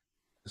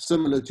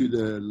similar to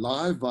the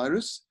live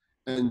virus,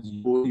 and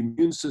your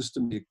immune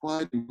system, the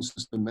acquired immune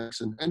system, makes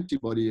an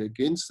antibody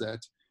against that,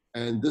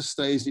 and this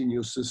stays in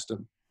your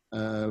system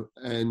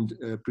and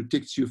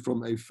protects you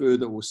from a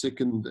further or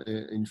second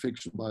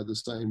infection by the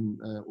same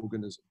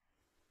organism.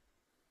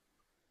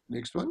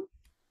 Next one.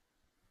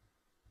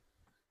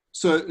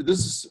 So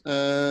this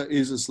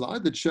is a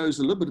slide that shows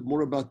a little bit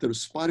more about the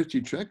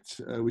respiratory tract,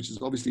 which is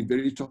obviously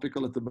very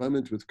topical at the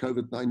moment with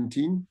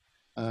COVID-19.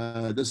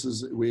 This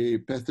is where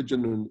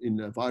pathogen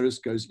in a virus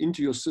goes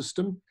into your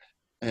system,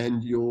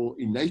 and your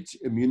innate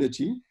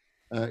immunity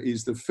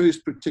is the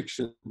first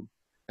protection.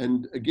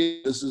 And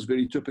again, this is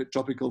very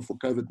topical for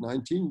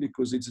COVID-19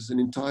 because it is an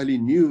entirely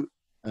new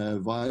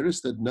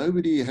virus that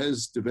nobody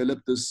has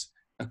developed this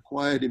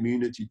acquired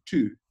immunity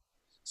to.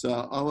 So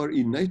our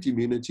innate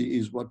immunity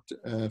is what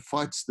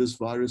fights this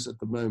virus at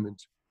the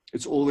moment.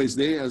 It's always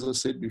there, as I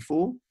said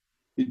before.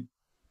 It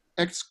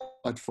acts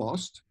quite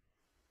fast,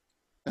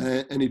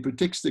 and it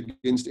protects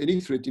against any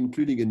threat,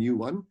 including a new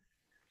one.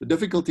 The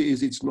difficulty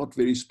is it's not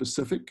very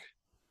specific.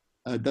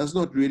 Does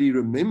not really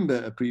remember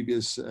a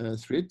previous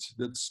threat.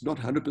 That's not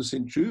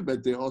 100% true,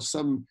 but there are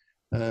some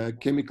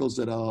chemicals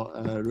that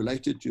are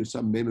related to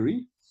some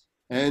memory.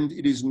 And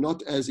it is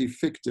not as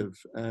effective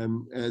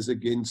as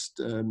against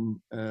a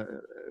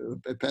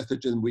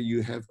pathogen where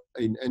you have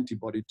an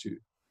antibody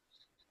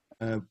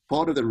to.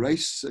 Part of the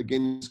race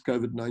against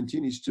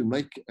COVID-19 is to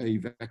make a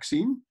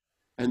vaccine,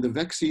 and the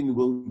vaccine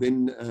will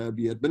then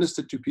be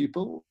administered to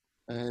people,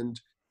 and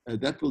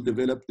that will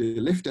develop the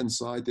left-hand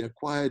side, the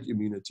acquired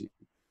immunity.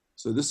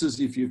 So this is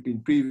if you've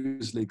been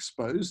previously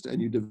exposed and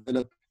you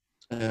develop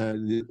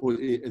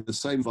the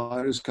same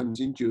virus comes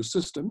into your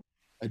system.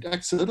 It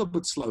acts a little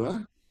bit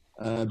slower,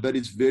 but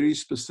it's very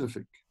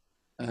specific.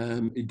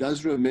 It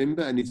does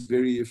remember, and it's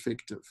very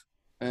effective.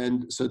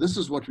 And so this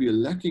is what we are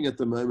lacking at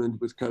the moment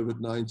with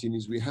COVID-19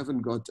 is we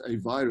haven't got a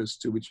virus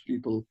to which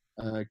people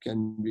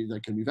can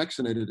be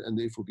vaccinated and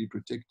therefore be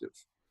protective.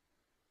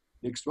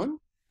 Next one.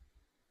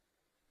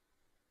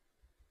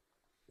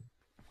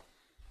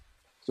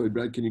 Sorry,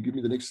 Brad, can you give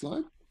me the next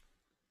slide?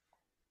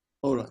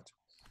 All right.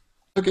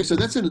 Okay, so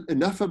that's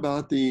enough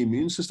about the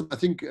immune system. I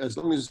think as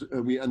long as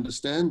we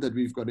understand that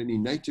we've got an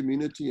innate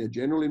immunity, a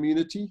general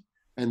immunity,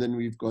 and then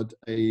we've got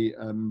a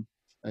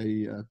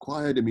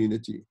acquired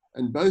immunity,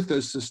 and both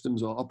those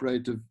systems are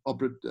operative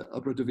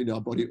in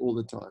our body all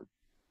the time.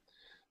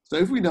 So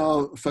if we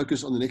now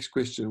focus on the next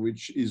question,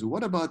 which is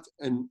what about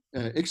an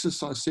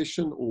exercise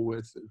session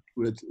or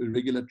with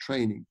regular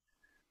training?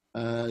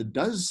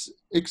 Does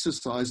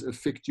exercise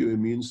affect your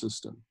immune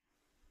system?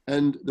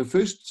 And the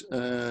first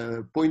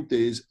point there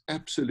is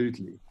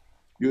absolutely.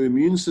 Your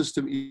immune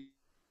system is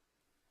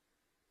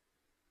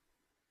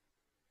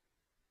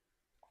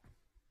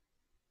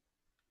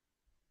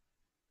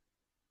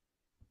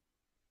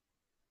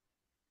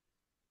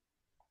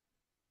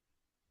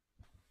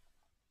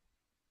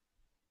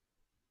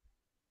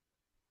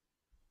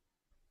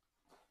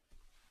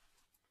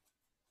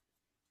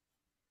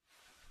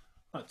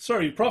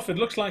sorry, Prof, it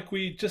looks like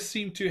we just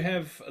seem to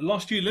have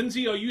lost you.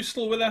 Lindsay, are you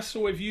still with us,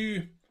 or have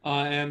you...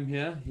 I am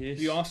here, yes.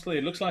 You are still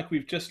here. It looks like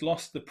we've just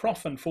lost the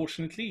Prof,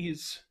 unfortunately.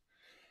 His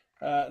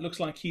looks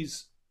like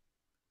his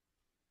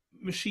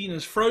machine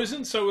is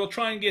frozen, so we'll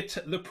try and get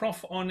the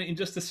Prof on in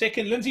just a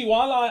second. Lindsay,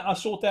 while I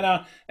sort that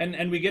out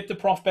and we get the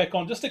Prof back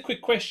on, just a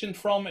quick question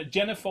from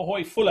Jennifer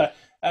Hoy Fuller.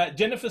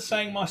 Jennifer's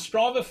saying, my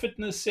Strava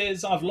fitness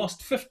says I've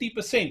lost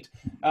 50%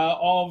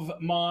 of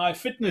my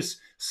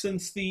fitness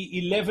since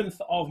the 11th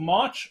of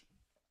March.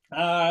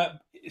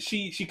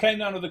 She came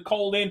down with a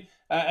cold then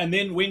and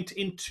then went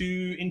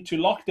into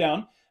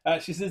lockdown.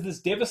 She says, this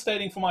is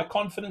devastating for my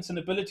confidence and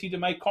ability to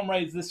make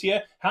comrades this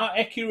year. How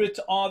accurate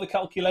are the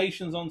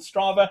calculations on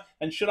Strava,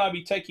 and should I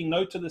be taking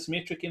note of this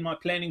metric in my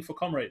planning for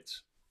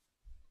comrades?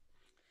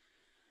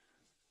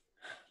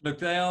 Look,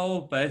 they are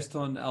all based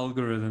on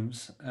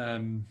algorithms.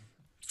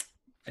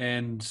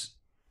 And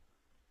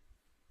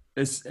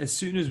as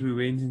soon as we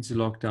went into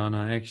lockdown,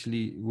 I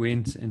actually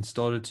went and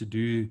started to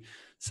do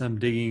some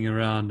digging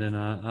around, and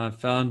I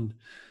found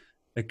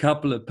a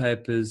couple of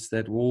papers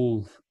that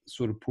all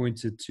sort of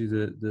pointed to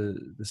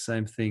the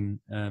same thing,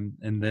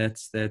 and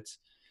that's that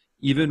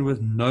even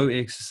with no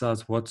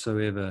exercise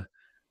whatsoever,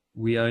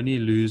 we only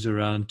lose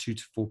around 2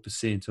 to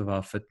 4% of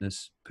our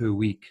fitness per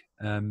week.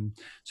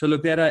 So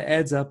look, that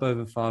adds up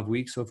over 5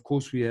 weeks. So of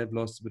course we have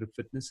lost a bit of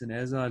fitness, and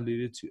as I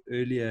alluded to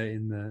earlier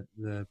in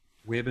the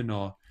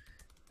webinar,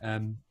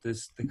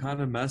 the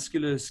kind of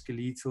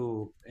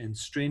musculoskeletal and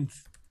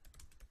strength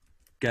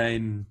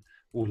gain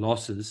or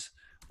losses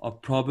are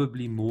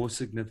probably more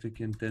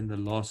significant than the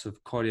loss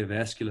of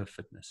cardiovascular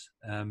fitness.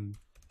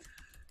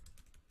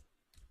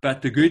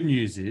 But the good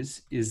news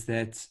is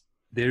that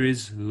there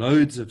is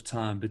loads of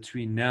time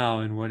between now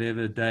and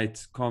whatever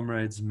date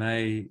comrades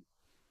may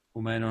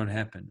or may not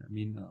happen. I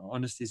mean,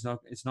 honestly,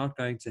 it's not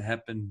going to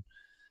happen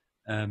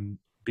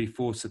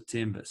before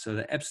September. So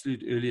the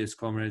absolute earliest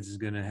comrades is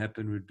going to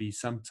happen would be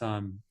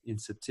sometime in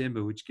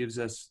September, which gives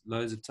us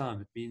loads of time.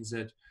 It means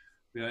that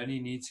we only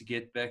need to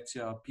get back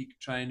to our peak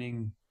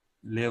training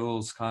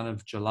levels kind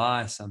of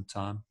July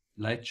sometime,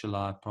 late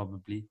July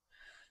probably.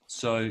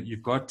 So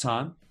you've got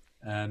time.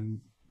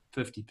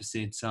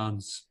 50%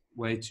 sounds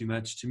way too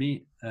much to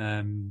me.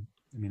 I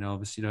mean, I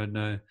obviously don't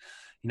know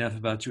enough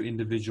about your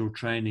individual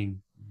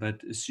training,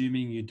 but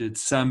assuming you did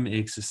some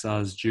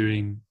exercise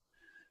during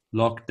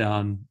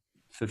lockdown,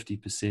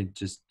 50%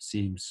 just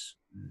seems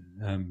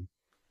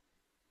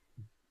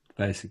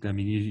basic. I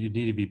mean, you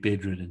need to be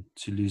bedridden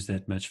to lose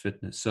that much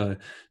fitness. So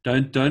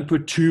don't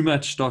put too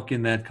much stock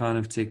in that kind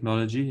of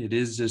technology. It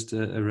is just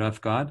a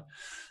rough guide.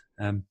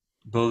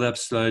 Build up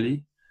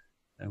slowly,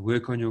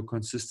 work on your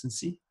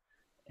consistency,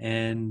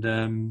 and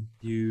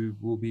you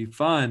will be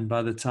fine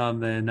by the time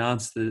they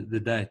announce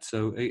the date.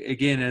 So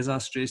again, as I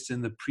stressed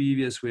in the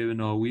previous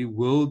webinar, we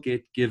will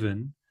get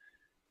given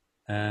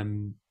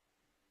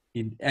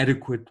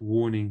inadequate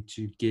warning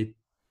to get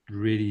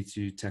ready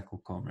to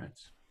tackle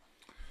comrades.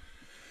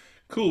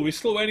 Cool. We're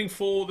still waiting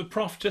for the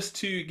prof just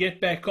to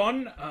get back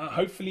on.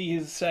 Hopefully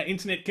his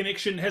internet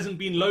connection hasn't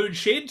been load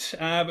shed,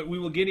 but we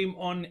will get him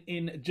on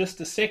in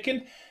just a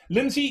second.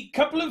 Lindsay,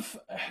 couple of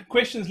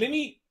questions. Let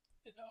me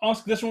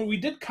ask this one. We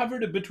did cover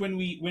it a bit when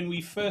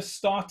we first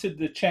started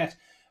the chat,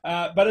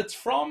 but it's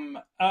from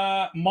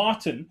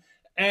Martin,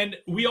 and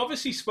we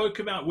obviously spoke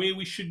about where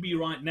we should be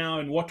right now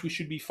and what we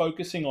should be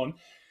focusing on.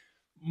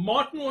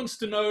 Martin wants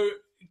to know,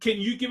 can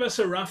you give us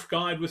a rough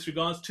guide with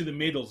regards to the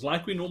medals,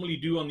 like we normally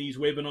do on these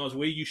webinars,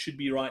 where you should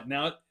be right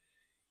now?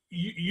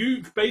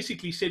 You've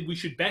basically said we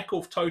should back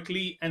off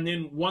totally, and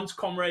then once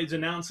Comrades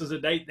announces a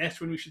date,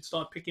 that's when we should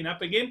start picking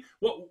up again.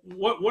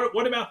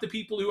 What about the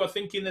people who are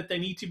thinking that they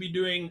need to be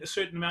doing a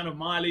certain amount of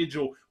mileage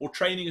or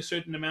training a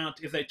certain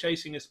amount if they're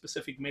chasing a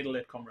specific medal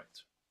at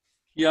Comrades?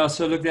 Yeah,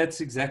 so look, that's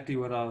exactly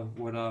what I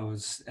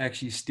was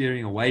actually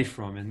steering away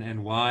from,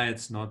 and why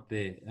it's not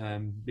there.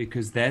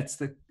 Because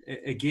that's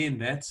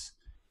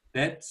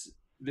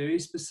very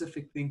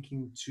specific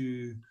thinking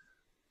to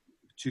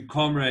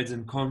Comrades,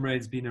 and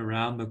Comrades being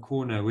around the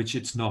corner, which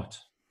it's not.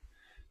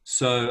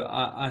 So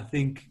I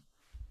think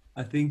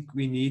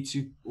we need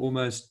to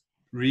almost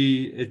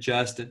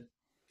readjust it.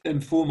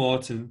 And for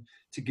Martin,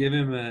 to give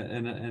him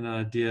an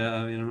idea,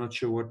 I mean, I'm not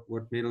sure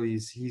what medal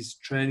he's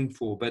training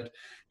for, but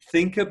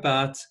think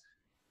about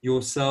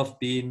yourself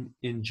being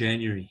in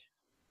January,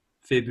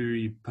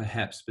 February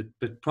perhaps,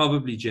 but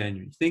probably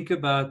January. Think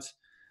about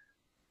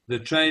the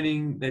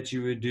training that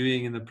you were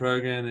doing in the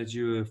program that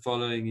you were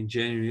following in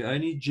January,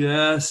 only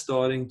just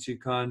starting to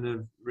kind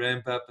of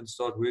ramp up and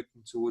start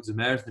working towards a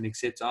marathon,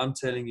 except I'm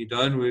telling you,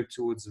 don't work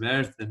towards the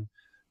marathon,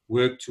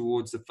 work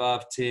towards the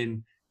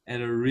 5:10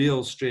 and a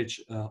real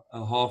stretch,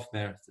 a half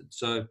marathon.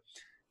 So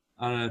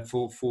I don't know,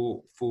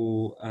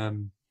 for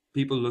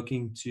people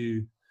looking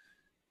to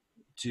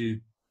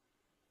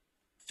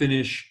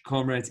finish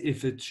Comrades,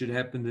 if it should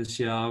happen this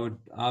year,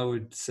 I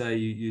would say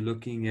you're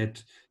looking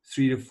at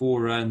 3 to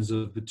 4 runs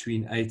of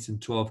between 8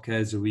 and 12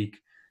 Ks a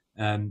week.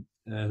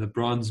 The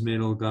bronze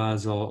medal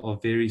guys are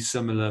very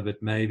similar,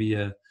 but maybe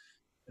a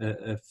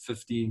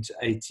 15 to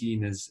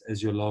 18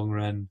 as your long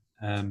run.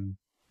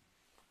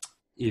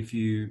 If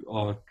you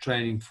are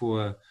training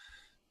for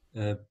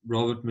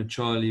Robert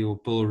Machali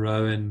or Bill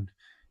Rowan,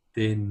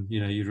 then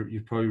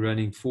you're probably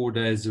running 4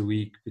 days a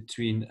week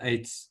between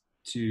 8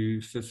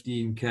 to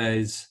 15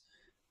 Ks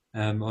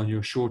on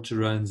your shorter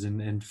runs,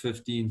 and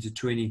 15 to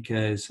 20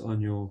 Ks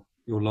on your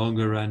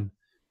longer run.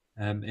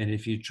 And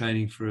if you're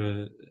training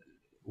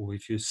or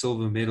if you're a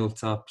silver medal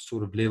type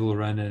sort of level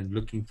runner and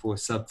looking for a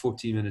sub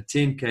 40-minute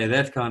 10K,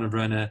 that kind of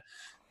runner,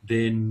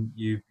 then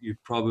you're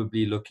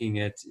probably looking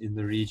at in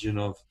the region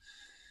of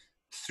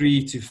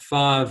 3 to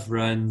 5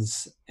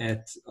 runs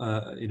at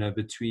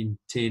between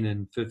 10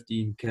 and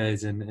 15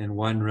 Ks, and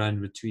one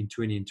run between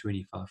 20 and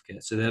 25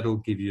 Ks. So that'll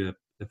give you a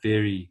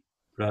very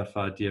rough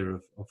idea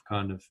of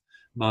kind of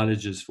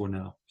mileages for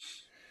now.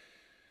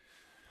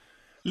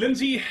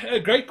 Lindsay, a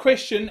great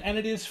question, and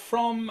it is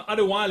from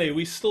Adewale.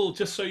 We still,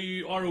 just so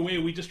you are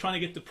aware, we're just trying to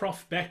get the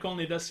prof back on.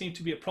 There does seem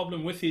to be a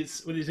problem with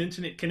his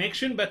internet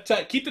connection, but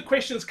keep the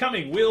questions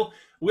coming.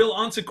 We'll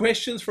answer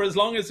questions for as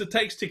long as it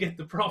takes to get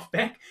the prof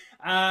back.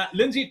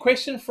 Lindsay, a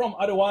question from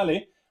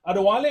Adewale.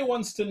 Adewale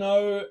wants to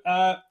know,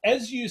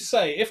 as you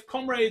say, if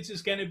Comrades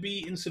is going to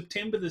be in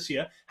September this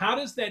year, how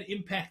does that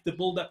impact the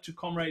build-up to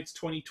Comrades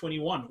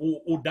 2021,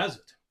 or does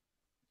it?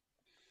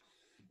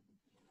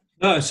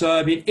 No, so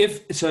I mean,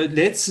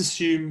 let's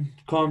assume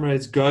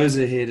Comrades goes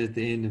ahead at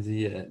the end of the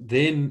year,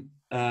 then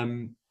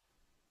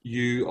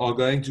you are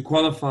going to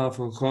qualify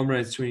for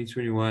Comrades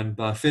 2021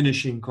 by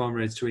finishing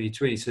Comrades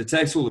 2020. So it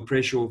takes all the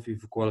pressure off you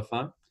for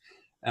qualifying.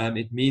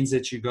 It means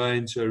that you go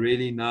into a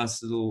really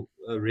nice little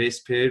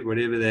rest period,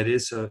 whatever that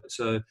is.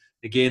 So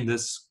again,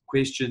 this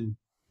question,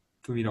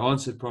 for me to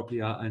answer it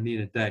properly, I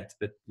need a date.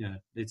 But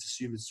let's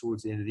assume it's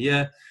towards the end of the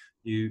year.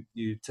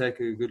 You take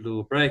a good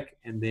little break,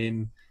 and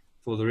then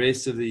for the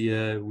rest of the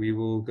year, we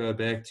will go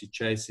back to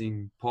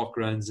chasing park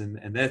runs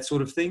and that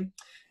sort of thing.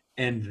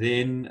 And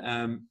then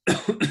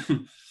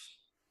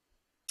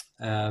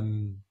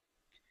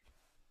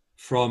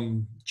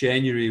from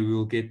January, we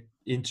will get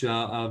into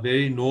our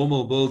very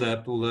normal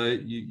build-up, although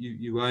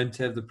you won't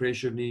have the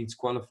pressure of needing to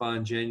qualify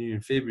in January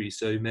and February.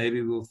 So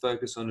maybe we'll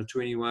focus on a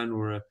 21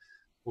 or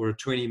a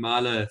 20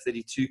 miler,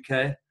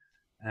 32K,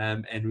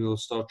 and we'll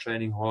start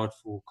training hard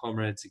for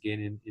Comrades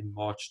again in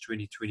March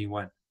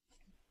 2021.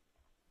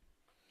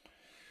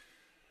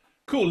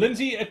 Cool.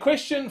 Lindsay, a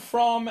question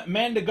from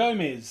Manda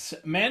Gomez.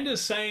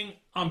 Manda's saying,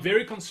 I'm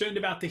very concerned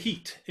about the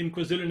heat in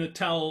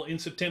KwaZulu-Natal in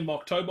September,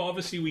 October.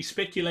 Obviously, we're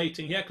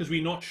speculating here because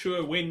we're not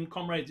sure when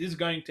Comrades is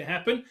going to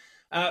happen.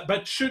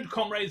 But should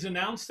Comrades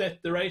announce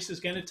that the race is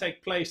going to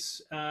take place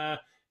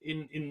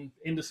in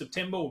end of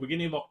September or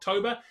beginning of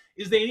October,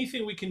 is there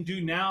anything we can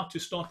do now to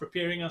start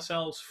preparing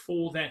ourselves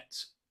for that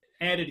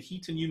added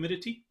heat and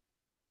humidity?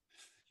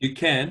 You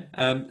can,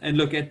 and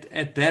look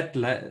at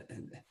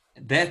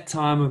that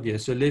time of year.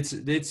 So let's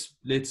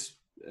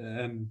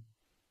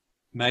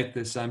make the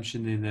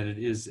assumption then that it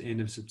is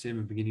end of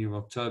September, beginning of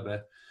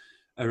October.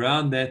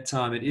 Around that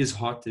time, it is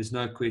hot. There's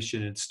no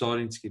question. It's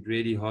starting to get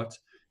really hot.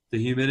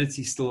 The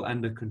humidity is still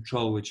under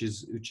control, which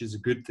is a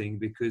good thing,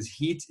 because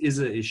heat is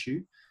an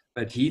issue,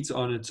 but heat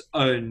on its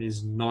own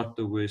is not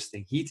the worst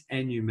thing. Heat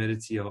and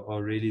humidity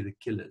are really the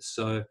killers.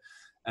 So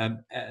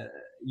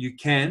you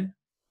can.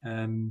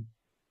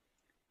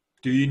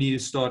 Do you need to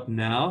start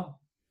now?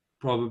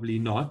 Probably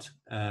not.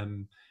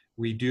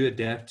 We do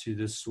adapt to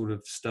this sort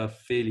of stuff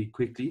fairly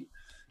quickly.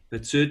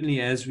 But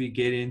certainly as we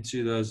get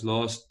into those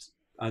last,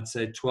 I'd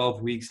say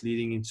 12 weeks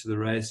leading into the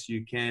race,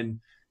 you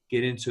can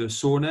get into a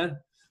sauna.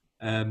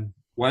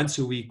 Once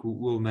a week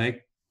will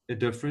make a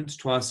difference.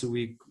 Twice a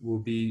week will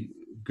be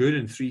good,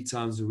 and 3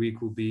 times a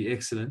week will be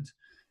excellent.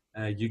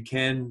 You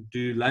can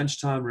do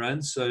lunchtime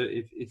runs. So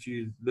if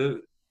you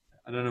live,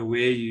 I don't know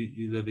where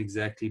you live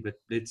exactly, but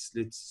let's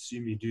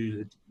assume you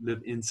do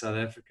live in South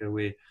Africa,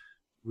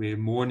 where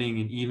morning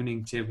and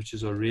evening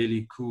temperatures are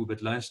really cool,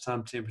 but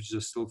lunchtime temperatures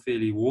are still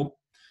fairly warm.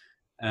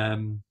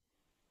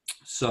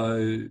 So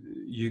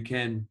you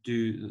can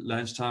do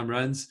lunchtime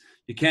runs.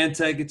 You can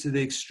take it to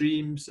the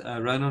extremes,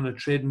 run on a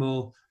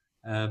treadmill,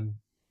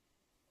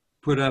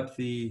 put up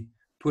the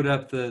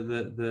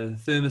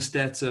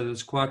thermostat so that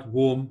it's quite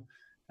warm,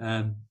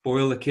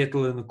 boil the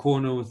kettle in the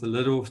corner with the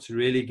lid off to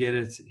really get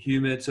it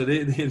humid. So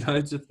there are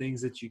loads of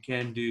things that you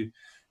can do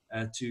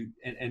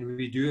and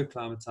we do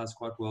acclimatize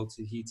quite well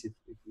to heat if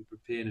we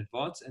prepare in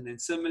advance. And then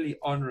similarly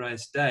on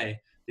race day,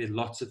 there are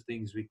lots of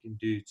things we can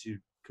do to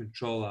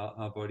control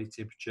our body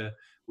temperature.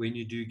 When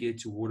you do get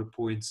to water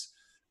points,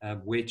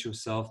 wet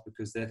yourself,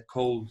 because that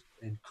cold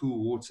and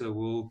cool water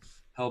will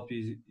help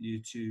you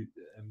to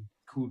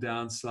cool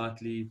down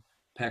slightly.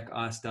 Pack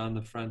ice down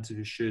the front of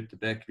your shirt, the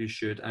back of your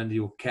shirt, under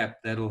your cap.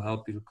 That'll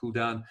help you to cool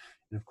down.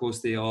 And of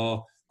course, there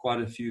are quite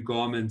a few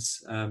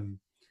garments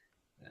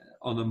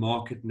on the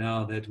market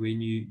now that when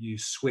you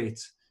sweat,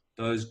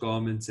 those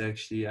garments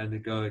actually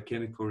undergo a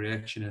chemical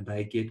reaction and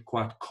they get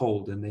quite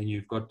cold. And then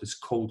you've got this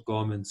cold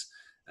garments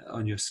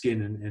on your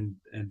skin.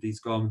 And these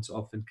garments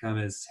often come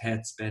as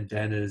hats,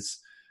 bandanas,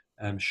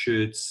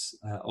 shirts,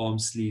 arm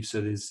sleeves.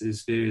 So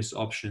there's various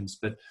options.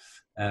 But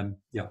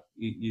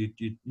you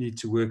need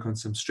to work on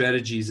some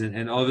strategies.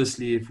 And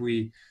obviously, if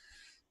we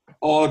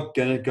are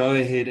going to go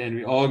ahead and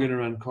we are going to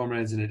run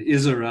Comrades and it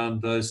is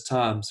around those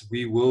times,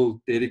 we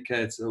will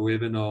dedicate a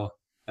webinar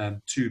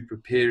to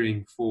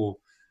preparing for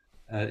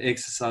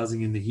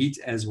exercising in the heat,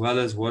 as well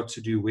as what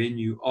to do when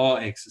you are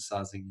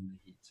exercising in the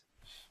heat.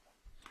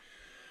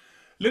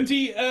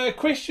 Lindsay,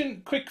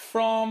 question quick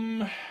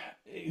from,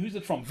 who's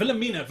it from?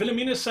 Wilhelmina.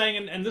 Wilhelmina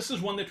saying, and this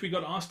is one that we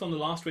got asked on the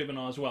last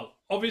webinar as well.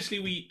 Obviously,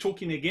 we're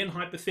talking again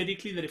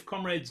hypothetically that if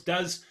Comrades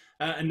does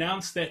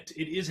announce that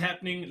it is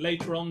happening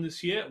later on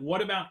this year,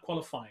 what about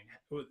qualifying?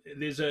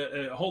 There's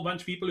a whole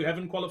bunch of people who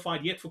haven't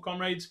qualified yet for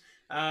Comrades.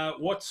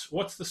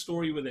 What's the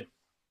story with it?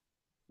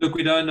 Look,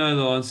 we don't know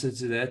the answer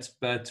to that,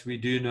 but we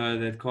do know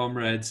that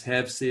Comrades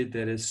have said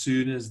that as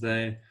soon as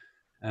they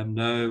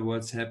know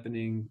what's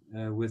happening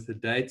with the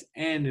date,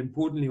 and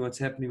importantly what's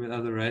happening with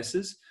other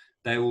races,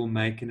 they will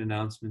make an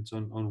announcement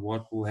on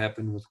what will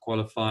happen with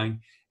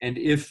qualifying. And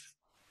if,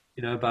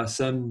 by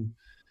some,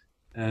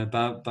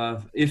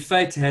 if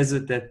fate has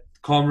it that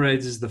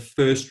Comrades is the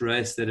first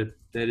race that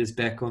is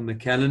back on the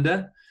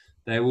calendar,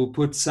 they will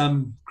put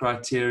some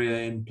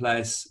criteria in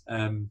place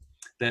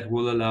that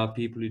will allow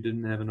people who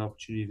didn't have an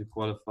opportunity to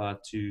qualify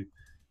to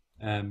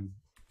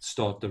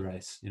start the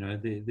race.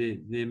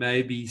 There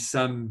may be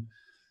some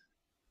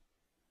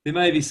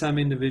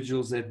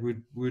individuals that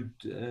would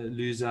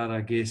lose out,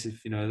 I guess,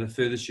 if the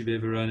furthest you've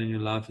ever run in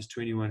your life is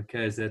 21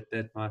 Ks.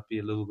 That might be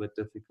a little bit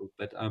difficult.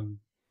 But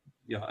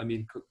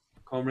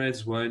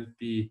Comrades won't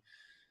be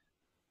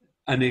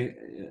that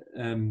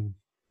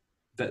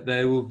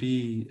they will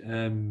be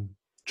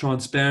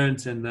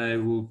transparent, and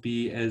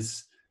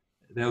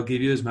they'll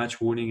give you as much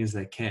warning as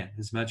they can,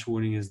 as much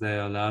warning as they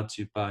are allowed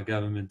to by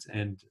government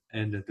and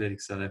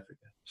Athletics South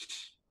Africa.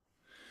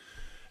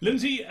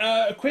 Lindsay,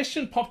 a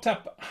question popped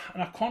up,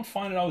 and I can't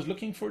find it. I was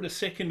looking for it a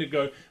second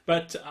ago,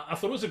 but I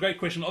thought it was a great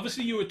question.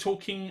 Obviously, you were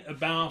talking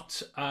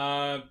about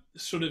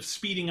sort of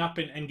speeding up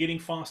and getting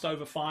fast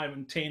over 5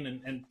 and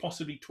 10 and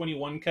possibly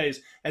 21 Ks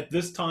at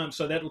this time,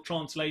 so that will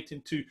translate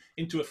into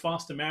a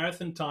faster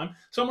marathon time.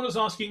 Someone was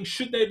asking,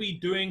 should they be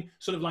doing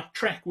sort of like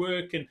track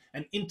work and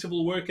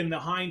interval work and the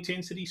high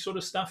intensity sort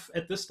of stuff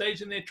at this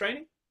stage in their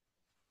training?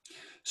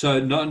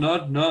 So not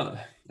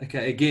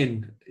okay.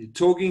 Again,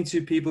 talking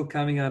to people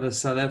coming out of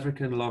South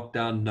African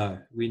lockdown, no,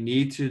 we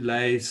need to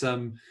lay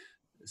some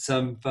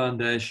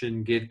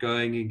foundation, get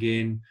going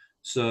again.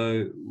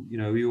 So,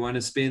 we want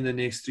to spend the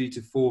next 3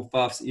 to 4,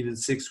 5, even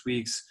 6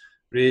 weeks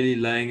really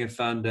laying a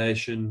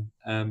foundation,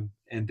 and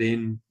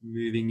then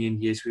moving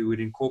in. Yes, we would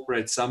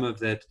incorporate some of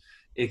that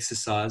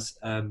exercise,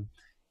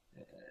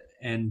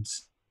 and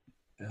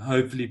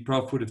hopefully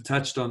Prof would have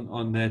touched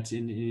on that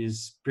in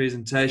his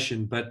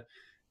presentation. But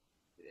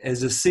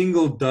as a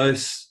single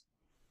dose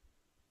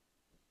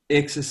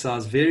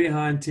exercise, very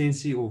high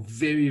intensity or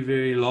very,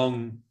 very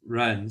long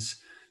runs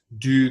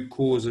do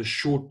cause a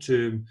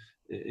short-term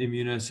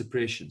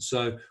immunosuppression.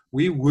 So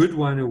we would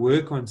want to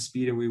work on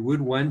speed, and we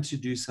would want to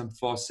do some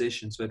fast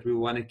sessions, but we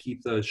want to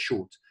keep those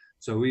short.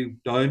 So we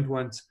don't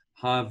want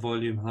high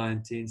volume, high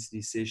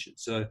intensity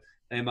sessions. So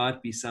they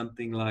might be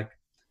something like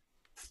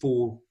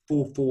four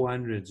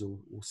 400s or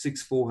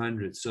 6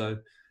 400s. So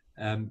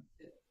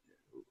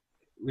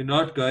we're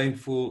not going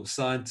for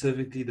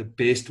scientifically the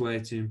best way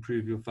to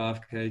improve your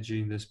 5K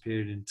during this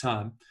period in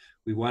time.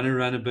 We want to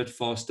run a bit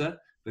faster,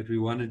 but we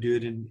want to do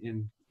it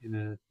in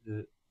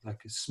a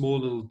small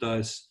little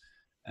dose,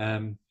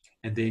 and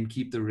then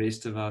keep the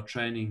rest of our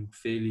training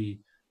fairly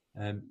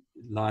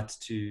light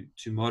to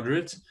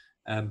moderate.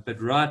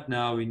 But right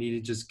now, we need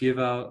to just give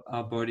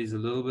our bodies a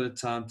little bit of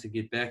time to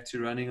get back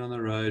to running on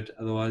the road.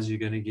 Otherwise, you're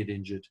going to get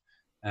injured.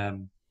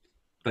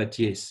 But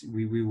yes,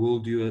 we will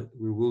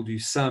do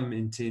some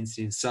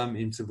intensity and some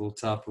interval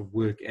type of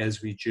work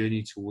as we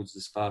journey towards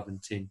this 5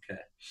 and 10K.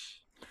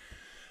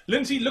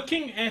 Lindsay,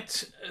 looking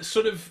at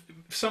sort of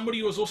somebody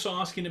who was also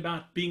asking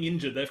about being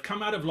injured. They've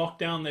come out of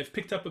lockdown. They've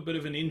picked up a bit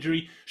of an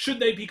injury. Should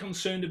they be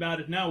concerned about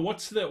it now?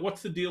 What's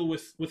the deal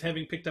with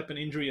having picked up an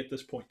injury at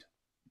this point?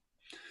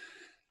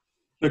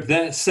 Look,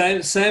 that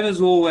same as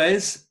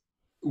always,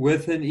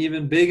 with an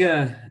even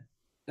bigger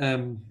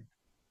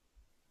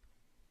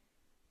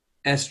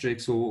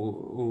asterisk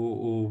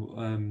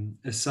or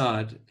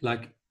aside,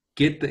 like,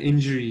 get the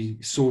injury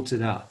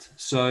sorted out.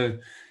 So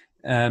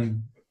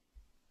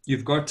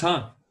you've got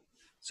time.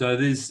 So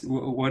there's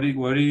what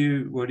are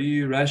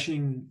you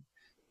rushing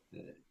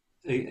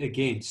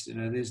against?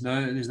 There's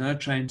no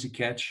train to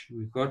catch.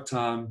 We've got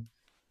time.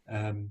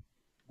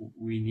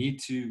 We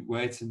need to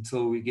wait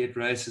until we get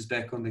races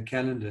back on the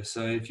calendar.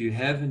 So if you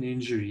have an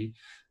injury,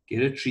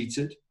 get it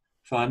treated,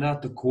 find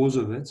out the cause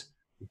of it,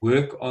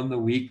 work on the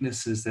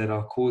weaknesses that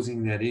are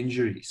causing that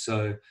injury.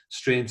 So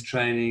strength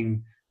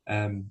training,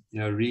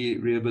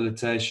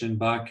 rehabilitation,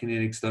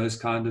 biokinetics, those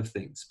kind of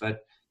things.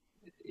 But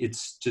it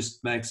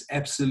just makes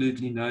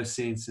absolutely no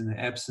sense in the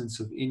absence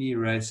of any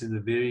race in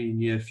the very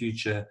near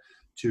future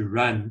to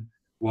run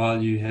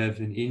while you have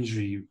an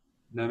injury,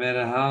 no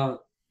matter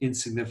how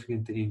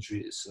insignificant the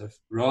injury is. So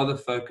rather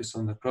focus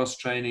on the cross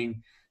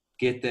training,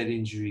 get that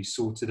injury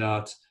sorted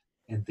out,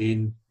 and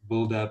then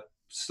build up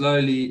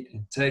slowly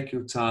and take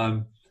your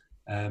time.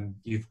 That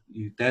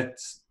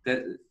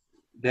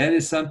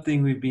is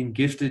something we've been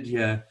gifted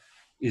here,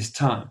 is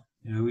time.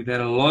 We've had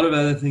a lot of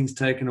other things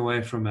taken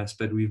away from us,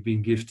 but we've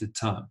been gifted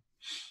time.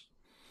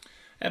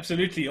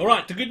 Absolutely. All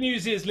right. The good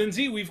news is,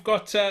 Lindsay, we've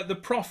got the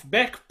Prof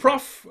back.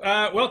 Prof,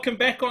 welcome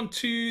back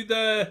onto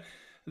the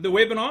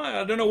webinar.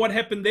 I don't know what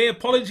happened there.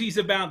 Apologies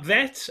about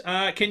that.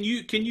 Can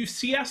you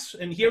see us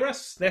and hear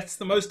us? That's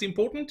the most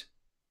important.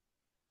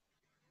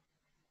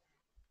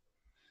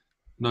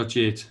 Not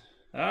yet.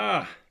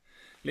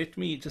 Let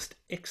me just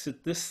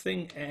exit this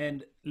thing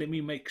and let me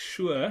make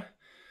sure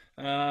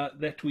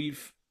that we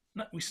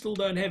still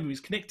don't have him.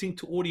 He's connecting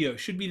to audio.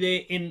 Should be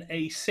there in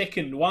a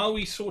second. While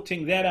we're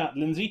sorting that out,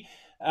 Lindsay,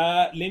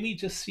 let me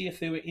just see if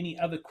there were any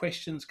other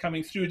questions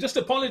coming through. Just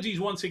apologies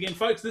once again,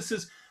 folks. This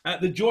is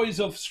the joys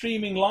of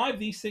streaming live.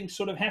 These things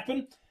sort of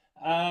happen.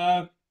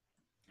 There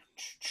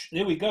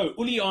we go.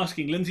 Uli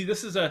asking, Lindsay,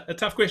 this is a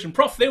tough question.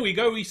 Prof, there we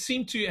go. We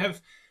seem to have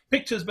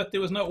pictures, but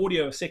there was no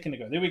audio a second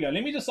ago. There we go.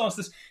 Let me just ask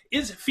this.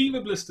 Is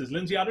fever blisters,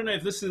 Lindsay, I don't know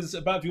if this is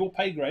above your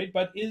pay grade,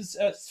 but is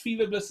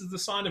fever blisters the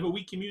sign of a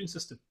weak immune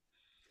system?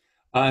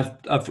 I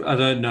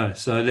don't know.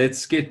 So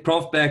let's get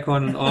Prof back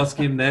on and ask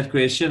him that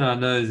question. I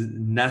know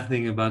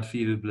nothing about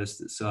fever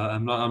blisters, so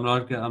I'm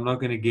not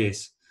going to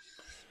guess.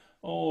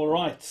 All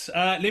right.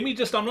 Let me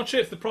just. I'm not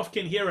sure if the Prof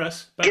can hear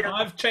us, but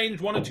I've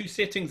changed 1 or 2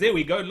 settings. There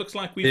we go. It looks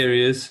like there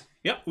he is.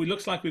 Yep. It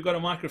looks like we've got a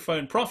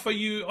microphone. Prof, are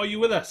you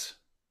with us?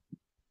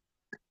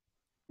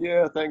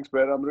 Yeah. Thanks,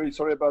 Brad. I'm really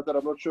sorry about that.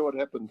 I'm not sure what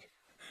happened.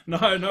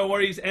 No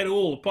worries at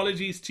all.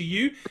 Apologies to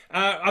you.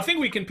 I think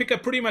we can pick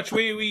up pretty much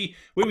where we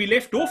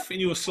left off in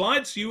your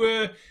slides.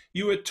 You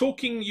were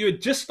talking. You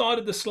had just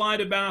started the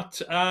slide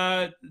about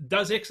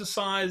does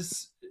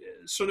exercise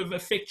sort of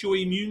affect your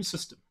immune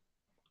system?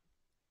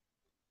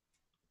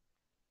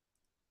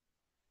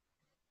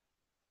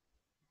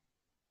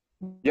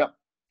 Yeah.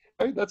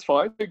 Okay, that's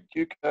fine.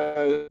 You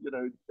can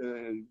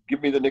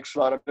give me the next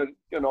slide.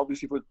 And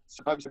obviously for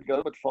sometimes to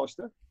go a bit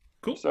faster.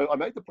 Cool. So I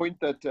made the point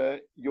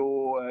that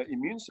your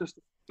immune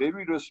system is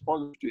very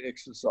responsive to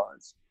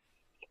exercise,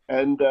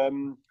 and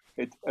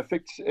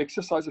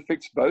exercise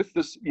affects both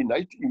this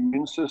innate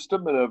immune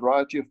system and a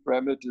variety of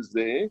parameters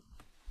there,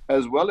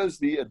 as well as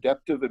the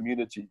adaptive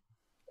immunity.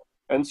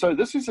 And so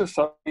this is a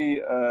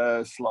summary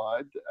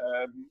slide,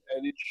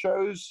 and it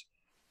shows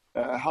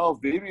how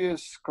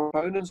various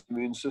components of the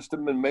immune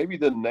system, and maybe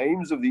the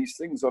names of these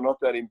things are not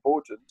that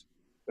important,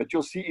 but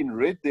you'll see in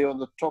red there on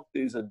the top,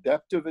 there's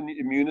adaptive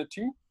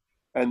immunity,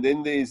 and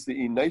then there's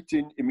the innate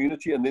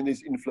immunity, and then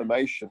there's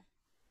inflammation.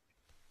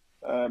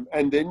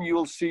 And then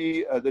you'll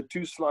see the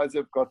two slides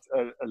have got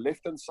a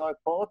left-hand side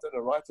part and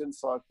a right-hand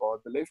side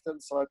part. The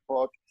left-hand side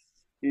part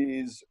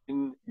is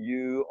when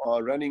you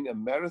are running a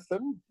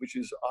marathon, which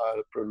is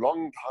a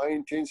prolonged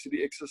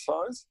high-intensity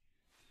exercise.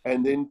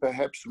 And then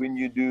perhaps when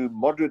you do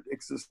moderate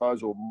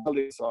exercise or mild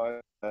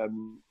exercise,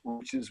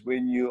 which is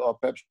when you are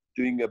perhaps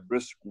doing a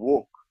brisk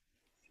walk.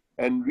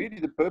 And really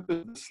the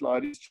purpose of the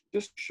slide is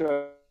just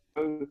to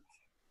show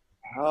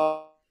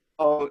how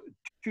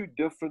two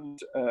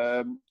different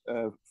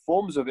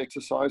forms of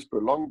exercise,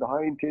 prolonged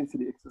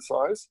high-intensity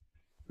exercise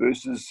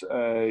versus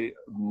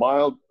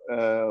mild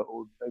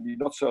or maybe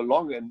not so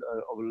long and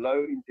of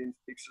low-intensity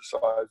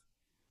exercise,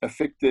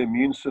 affect the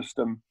immune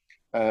system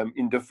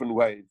in different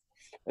ways.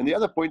 And the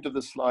other point of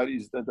the slide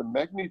is that the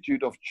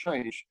magnitude of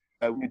change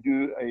when you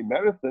do a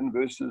marathon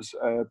versus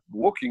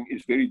walking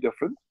is very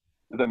different.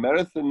 The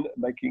marathon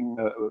making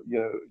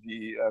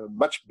the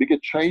much bigger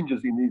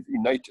changes in these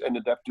innate and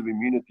adaptive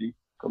immunity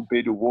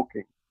compared to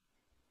walking.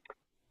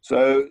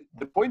 So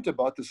the point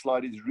about the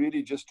slide is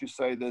really just to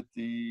say that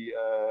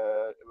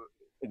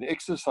an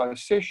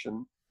exercise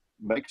session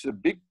makes a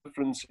big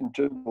difference in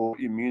terms of what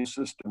the immune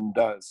system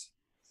does.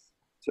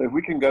 So if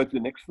we can go to the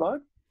next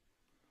slide.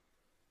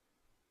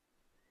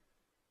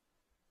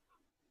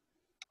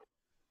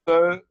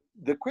 So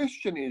the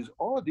question is,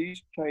 are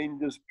these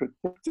changes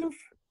protective,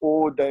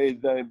 or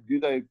do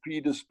they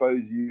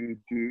predispose you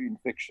to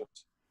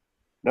infections?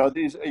 Now,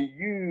 there's a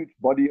huge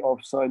body of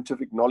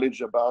scientific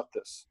knowledge about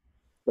this.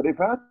 But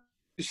if I had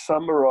to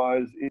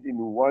summarize it in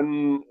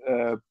one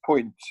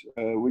point,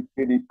 which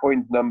is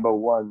point number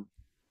one,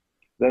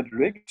 that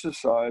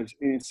exercise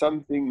is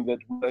something that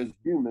we as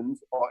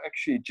humans are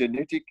actually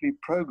genetically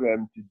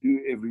programmed to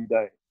do every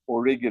day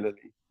or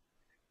regularly.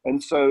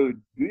 And so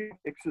doing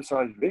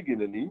exercise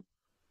regularly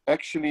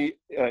actually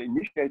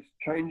initiates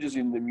changes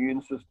in the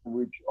immune system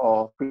which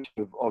are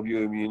protective of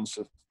your immune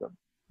system.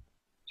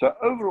 So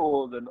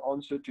overall, the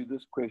answer to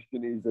this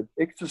question is that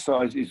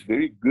exercise is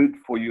very good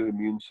for your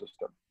immune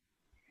system.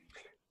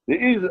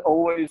 There is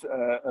always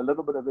a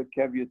little bit of a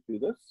caveat to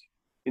this,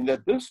 in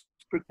that this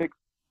protective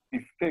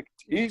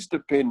effect is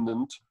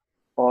dependent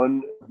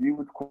on, you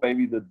would call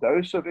maybe the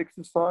dose of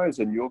exercise,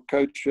 and your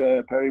coach,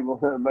 Perry, will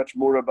know much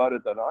more about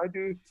it than I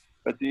do,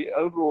 but the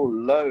overall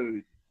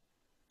load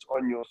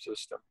on your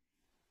system.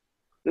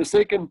 The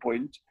second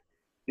point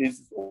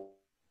is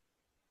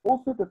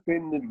also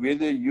dependent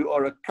whether you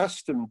are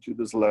accustomed to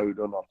this load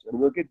or not. And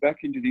we'll get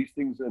back into these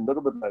things a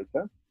little bit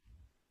later.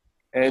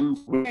 And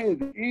where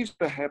there is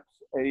perhaps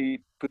a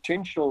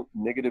potential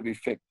negative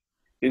effect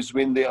is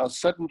when there are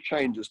sudden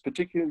changes,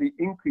 particularly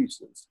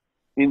increases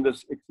in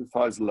this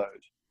exercise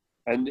load.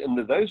 And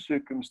under those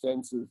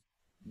circumstances,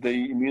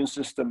 the immune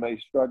system may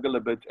struggle a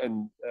bit,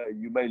 and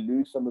you may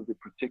lose some of the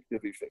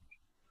protective effect.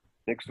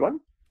 Next one.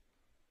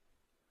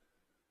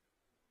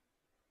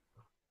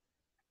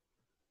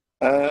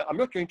 I'm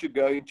not going to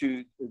go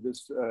into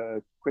this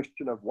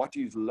question of what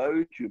is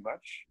low too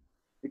much,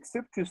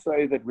 except to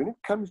say that when it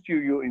comes to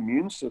your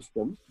immune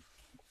system,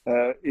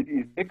 it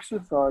is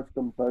exercise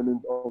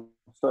component of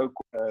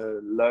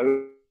so-called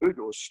load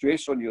or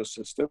stress on your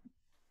system.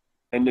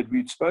 And that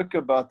we spoke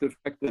about the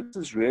fact that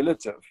this is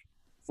relative.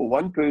 For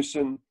one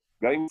person,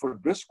 going for a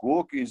brisk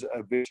walk is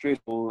a very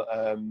stressful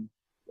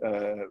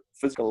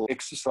physical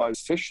exercise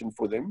session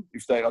for them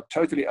if they are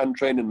totally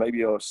untrained and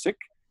maybe are sick,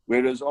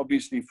 whereas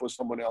obviously for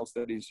someone else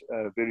that is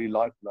very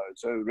light load.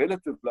 So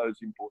relative load is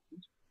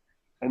important.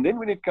 And then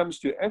when it comes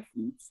to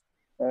athletes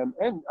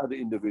and other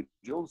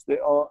individuals,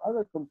 there are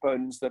other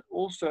components that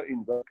also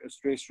invoke a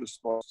stress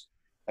response.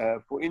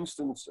 For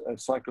instance,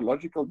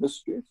 psychological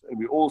distress, and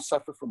we all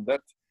suffer from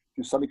that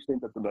to some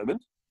extent at the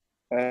moment.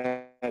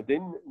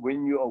 Then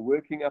when you are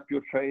working up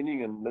your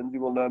training, and Lindsay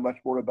will know much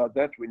more about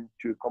that, when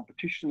to a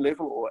competition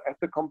level or at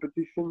the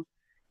competition,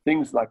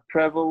 things like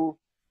travel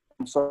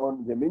and so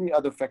on. There are many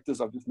other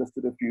factors, I've just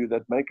listed a few,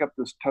 that make up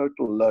this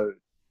total load.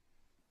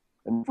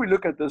 And if we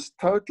look at this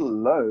total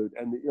load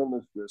and the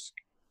illness risk,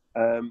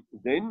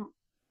 then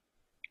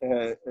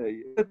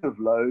relative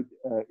load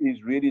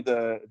is really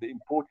the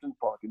important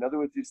part. In other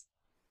words, it's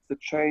the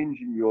change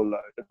in your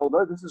load. And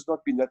although this has not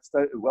been that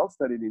well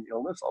studied in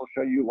illness, I'll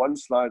show you one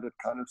slide that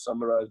kind of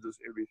summarizes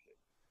everything.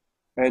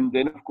 And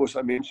then, of course,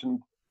 I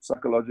mentioned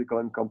psychological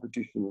and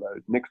competition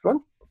load. Next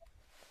one.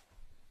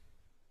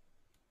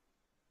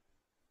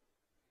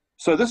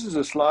 So this is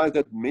a slide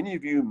that many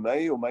of you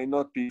may or may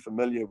not be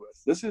familiar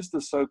with. This is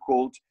the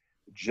so-called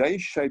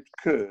J-shaped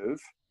curve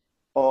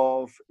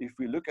of, if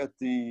we look at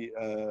the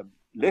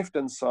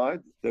left-hand side,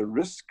 the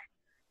risk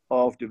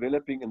of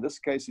developing, in this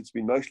case, it's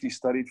been mostly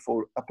studied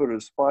for upper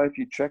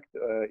respiratory tract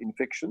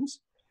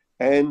infections.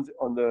 And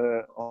on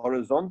the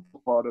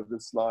horizontal part of the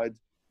slide,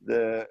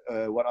 the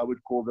what I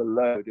would call the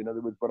load, in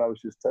other words, what I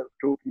was just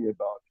talking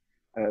about.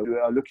 We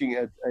are looking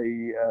at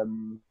a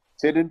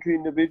sedentary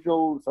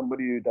individual,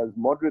 somebody who does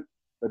moderate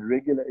but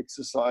regular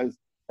exercise,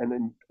 and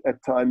then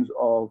at times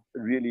of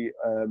really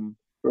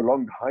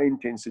prolonged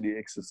high-intensity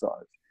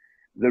exercise.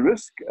 The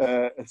risk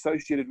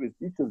associated with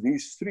each of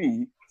these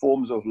three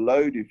forms of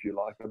load, if you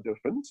like, are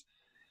different.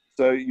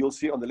 So you'll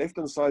see on the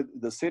left-hand side,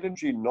 the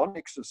sedentary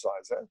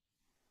non-exerciser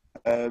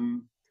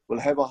will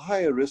have a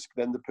higher risk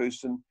than the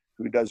person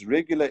who does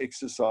regular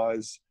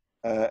exercise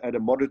at a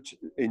moderate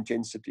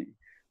intensity.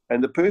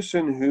 And the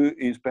person who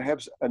is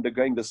perhaps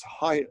undergoing this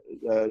high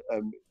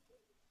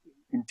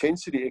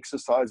intensity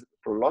exercise,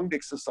 prolonged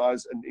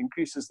exercise, and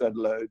increases that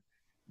load,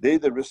 there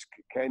the risk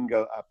can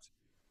go up.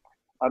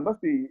 I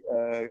must be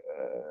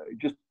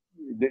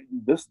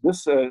this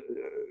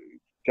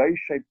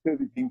J-shaped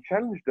curve is being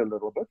challenged a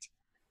little bit,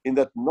 in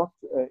that not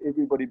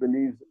everybody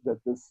believes that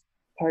this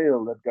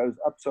tail that goes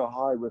up so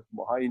high with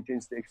high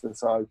intensity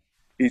exercise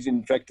is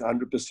in fact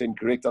 100%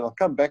 correct. And I'll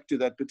come back to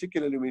that,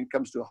 particularly when it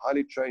comes to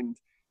highly trained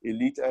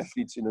elite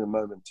athletes in a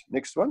moment.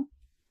 Next one.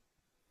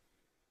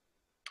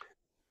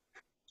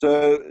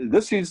 So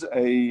this is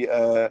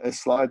a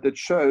slide that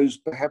shows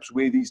perhaps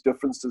where these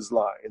differences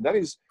lie. And that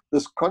is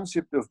this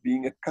concept of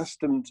being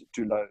accustomed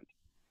to load.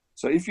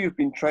 So if you've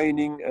been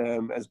training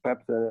as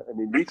perhaps an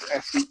elite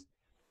athlete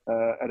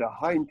at a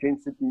high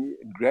intensity,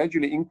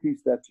 gradually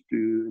increase that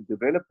to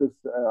develop this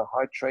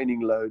high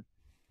training load,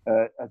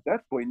 at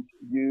that point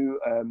you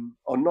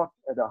are not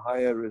at a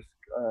higher risk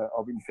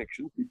of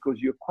infections because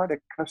you're quite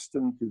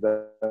accustomed to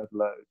that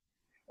load.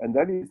 And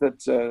that is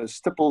that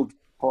stippled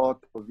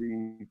part of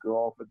the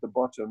graph at the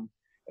bottom,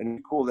 and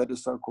we call that a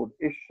so-called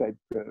S-shaped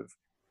curve.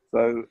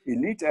 So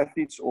elite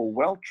athletes or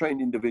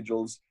well-trained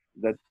individuals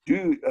that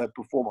do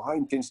perform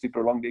high-intensity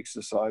prolonged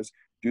exercise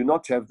do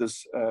not have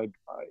this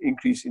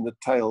increase in the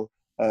tail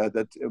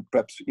that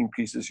perhaps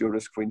increases your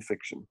risk for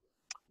infection.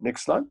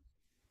 Next slide.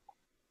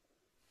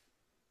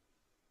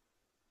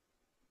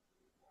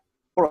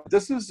 All right,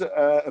 this is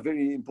a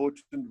very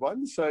important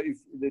one. So if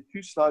the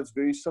two slides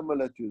very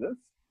similar to this,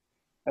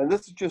 and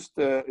this is just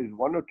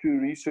one or two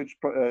research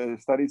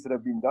studies that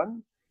have been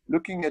done,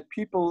 looking at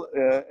people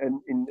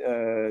in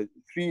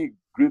three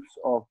groups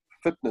of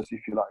fitness,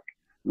 if you like: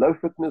 low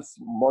fitness,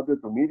 moderate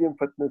or medium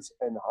fitness,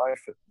 and high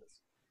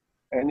fitness.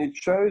 And it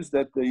shows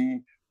that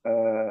the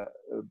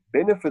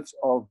benefits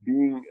of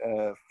being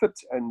fit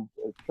and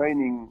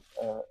training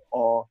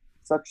are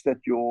such that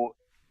your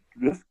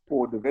risk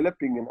for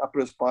developing an upper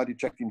respiratory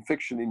tract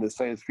infection in,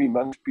 say, a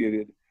 3-month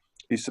period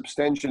is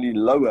substantially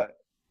lower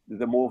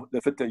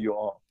the fitter you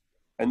are.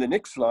 And the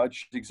next slide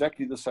is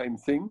exactly the same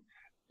thing.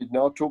 It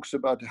now talks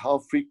about how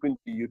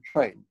frequently you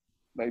train.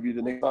 Maybe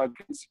the next slide,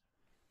 please.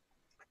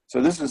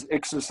 So this is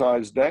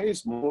exercise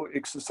days, more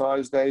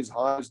exercise days,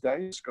 higher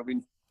days of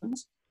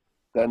infections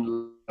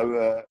than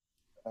lower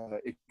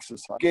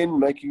exercise. Again,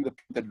 making the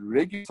point that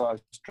regular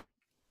exercise,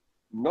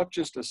 not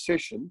just a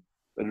session,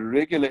 but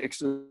regular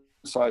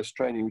exercise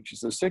training, which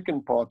is the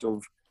second part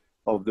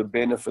of the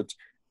benefit,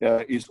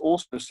 is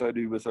also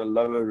associated with a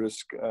lower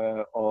risk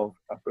of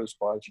upper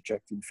respiratory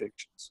tract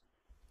infections.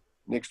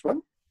 Next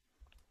one.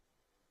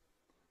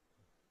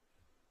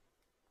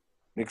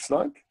 Next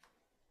slide.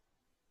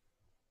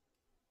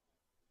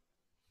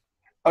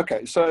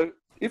 Okay, so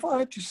if I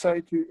had to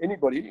say to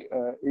anybody,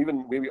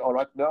 even where we are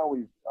right now,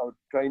 our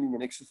training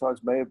and exercise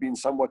may have been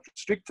somewhat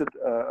restricted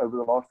over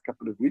the last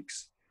couple of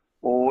weeks,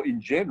 or in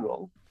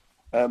general,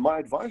 my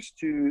advice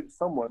to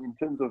someone in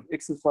terms of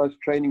exercise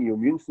training, your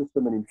immune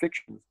system and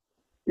infections,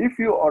 if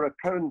you are a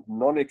current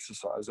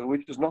non-exerciser,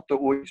 which is not the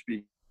always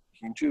speaking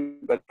to,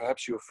 but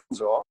perhaps your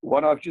friends are,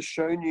 what I've just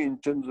shown you in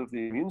terms of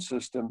the immune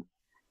system,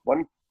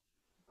 one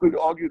could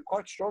argue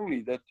quite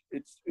strongly that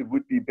it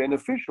would be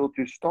beneficial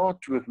to start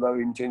with low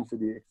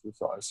intensity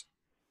exercise.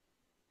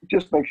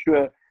 Just make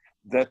sure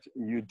that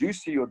you do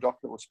see your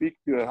doctor or speak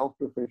to a health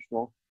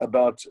professional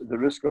about the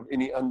risk of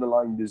any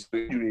underlying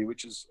injury,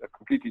 which is a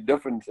completely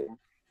different thing,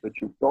 that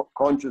you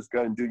can't just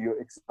go and do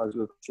your exercise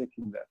without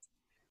checking that.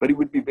 But it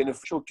would be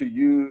beneficial to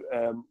you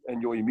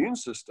and your immune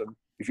system,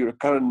 if you're a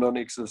current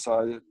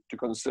non-exerciser, to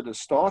consider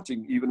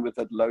starting even with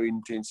that low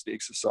intensity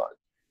exercise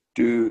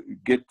to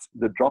get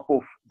the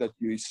drop-off that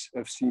you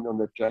have seen on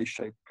that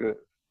J-shaped curve.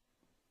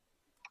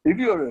 If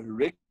you're a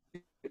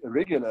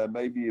regular,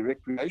 maybe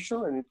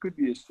recreational, and it could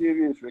be a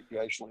serious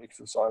recreational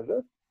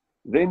exerciser,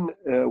 then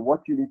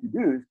what you need to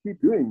do is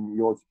keep doing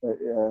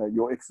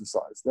your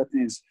exercise. That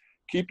is,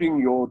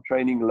 keeping your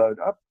training load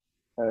up,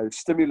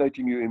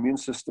 stimulating your immune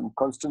system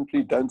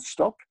constantly, don't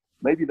stop.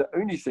 Maybe the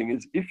only thing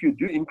is, if you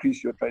do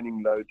increase your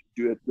training load,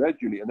 do it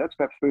gradually. And that's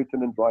perhaps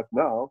pertinent right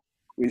now,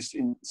 is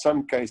in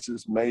some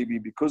cases, maybe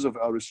because of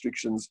our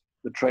restrictions,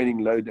 the training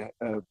load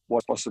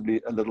was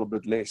possibly a little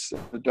bit less. So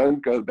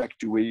don't go back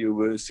to where you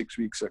were 6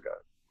 weeks ago.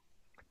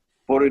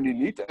 For an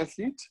elite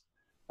athlete,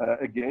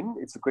 again,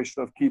 it's a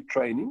question of keep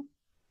training.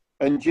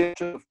 And yet,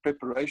 of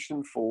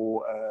preparation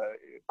for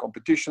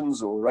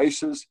competitions or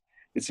races,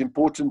 it's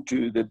important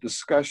to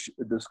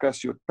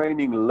discuss your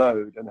training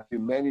load and how you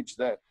manage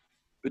that,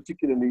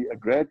 particularly a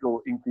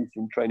gradual increase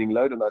in training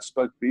load. And I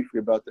spoke briefly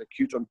about the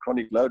acute on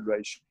chronic load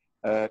ratio.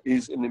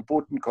 is an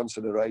important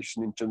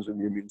consideration in terms of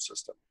the immune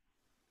system.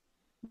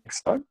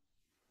 Next slide.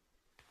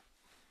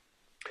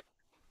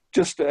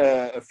 Just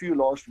a few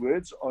last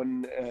words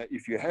on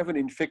if you have an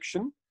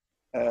infection.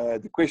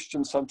 The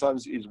question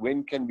sometimes is,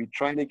 when can we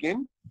train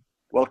again?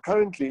 Well,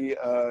 currently,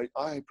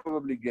 I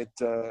probably get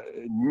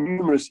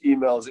numerous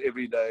emails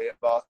every day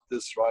about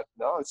this right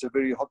now. It's a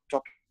very hot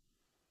topic.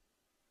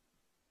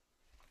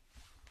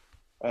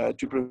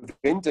 To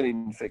prevent an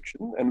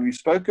infection, and we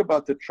spoke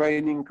about the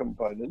training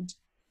component,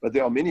 but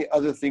there are many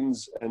other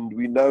things, and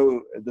we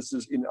know this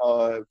is in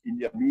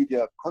the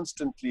media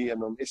constantly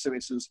and on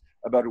SMSs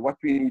about what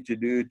we need to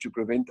do to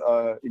prevent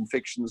our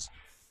infections,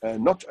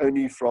 not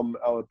only from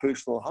our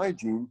personal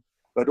hygiene,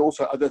 but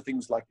also other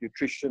things like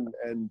nutrition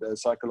and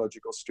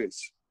psychological stress.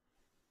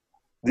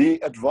 The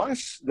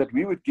advice that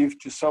we would give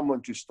to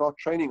someone to start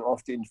training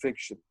after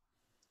infection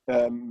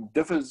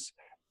differs,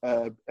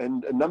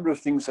 and a number of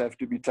things have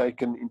to be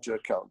taken into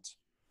account.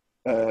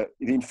 The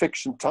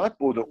infection type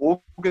or the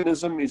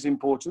organism is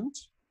important.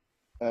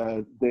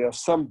 There are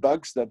some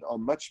bugs that are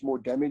much more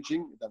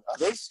damaging than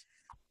others.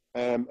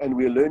 And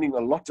we're learning a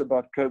lot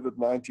about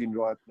COVID-19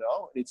 right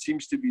now. It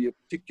seems to be a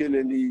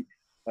particularly,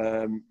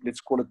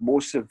 let's call it,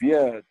 more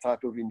severe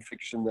type of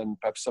infection than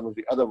perhaps some of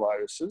the other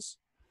viruses.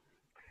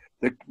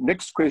 The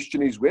next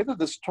question is whether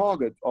this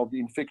target of the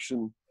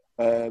infection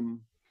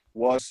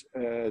was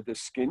the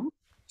skin.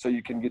 So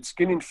you can get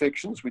skin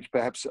infections, which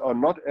perhaps are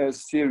not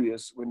as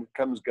serious when it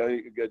comes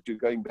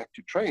going back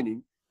to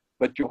training,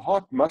 but your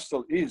heart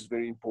muscle is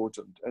very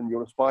important, and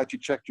your respiratory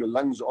tract, your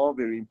lungs are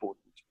very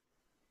important.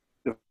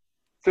 The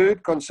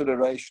third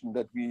consideration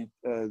that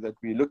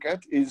we look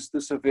at is the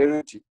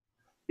severity.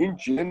 In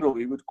general,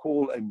 we would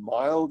call a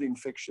mild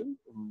infection.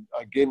 And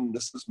again,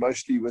 this is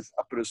mostly with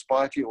upper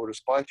respiratory or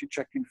respiratory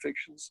tract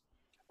infections.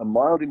 A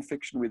mild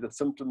infection where the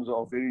symptoms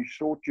are very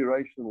short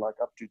duration, like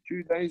up to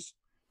 2 days,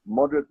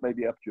 moderate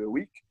maybe up to a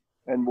week,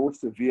 and more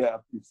severe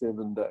up to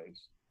 7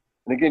 days.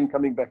 And again,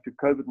 coming back to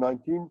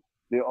COVID-19,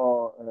 there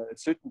are a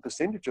certain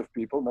percentage of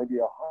people, maybe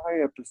a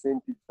higher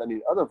percentage than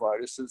in other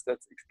viruses, that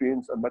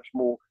experience a much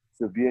more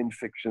severe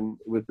infection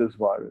with this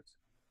virus.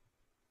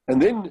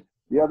 And then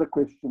the other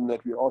question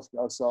that we ask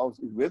ourselves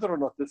is whether or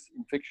not this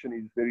infection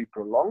is very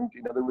prolonged.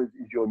 In other words,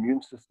 is your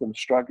immune system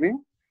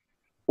struggling?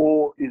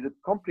 Or is it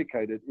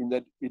complicated in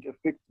that it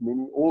affects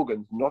many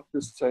organs, not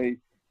just, say,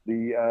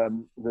 the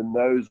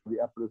nose or the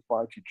upper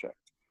respiratory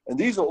tract? And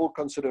these are all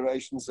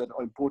considerations that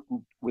are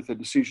important with a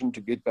decision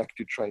to get back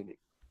to training.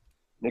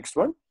 Next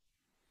one.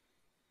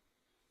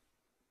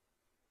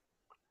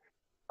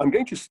 I'm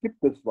going to skip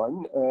this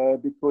one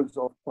because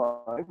of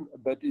time,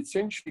 but it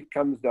essentially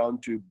comes down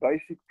to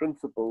basic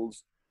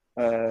principles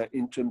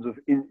in terms of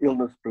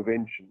illness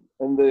prevention.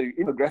 And the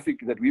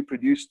infographic that we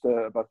produced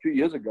about 2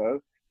 years ago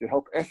to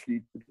help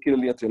athletes,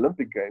 particularly at the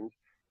Olympic Games,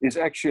 is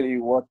actually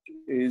what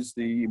is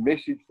the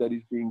message that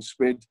is being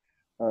spread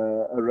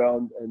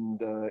around, and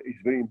is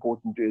very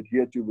important to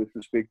adhere to with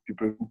respect to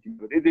preventing.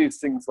 But it is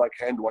things like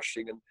hand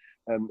washing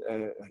and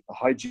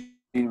hygiene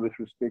with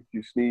respect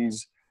to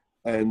sneeze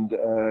and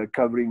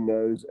covering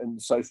nose,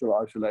 and social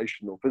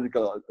isolation or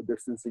physical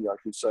distancing, I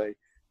should say,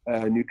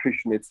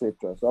 nutrition,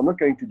 etc. So I'm not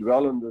going to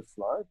dwell on this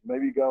slide.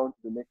 Maybe go on to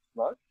the next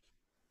slide,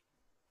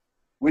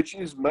 which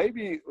is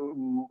maybe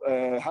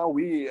how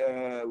we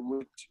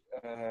would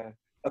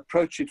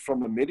approach it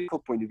from a medical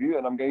point of view.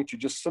 And I'm going to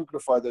just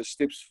simplify those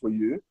steps for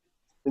you.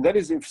 And that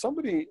is, if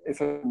somebody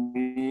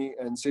me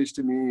and says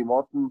to me,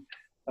 Martin,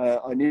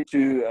 I need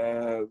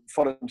to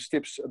follow some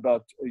steps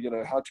about,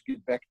 how to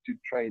get back to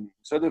training.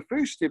 So the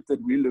first step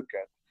that we look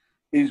at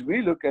is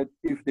we look at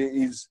if there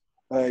is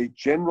a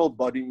general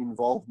body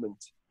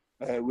involvement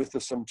with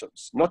the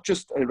symptoms, not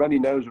just a runny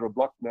nose or a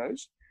blocked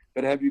nose,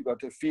 but have you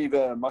got a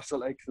fever,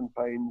 muscle aches and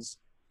pains,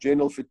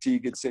 general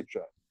fatigue,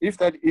 etc. If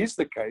that is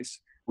the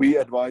case, we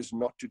advise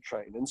not to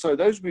train. And so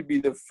those would be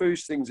the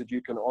first things that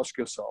you can ask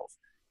yourself,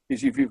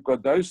 is if you've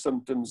got those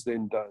symptoms,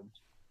 then don't.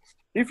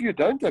 If you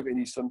don't have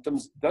any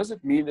symptoms, does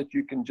it mean that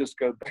you can just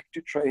go back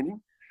to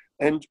training?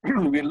 And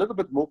we're a little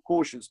bit more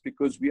cautious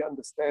because we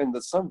understand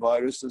that some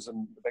viruses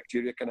and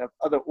bacteria can have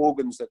other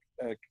organs that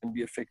can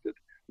be affected,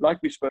 like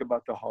we spoke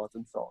about the heart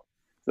and so on.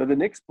 So the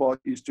next part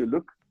is to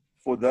look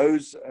for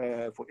those,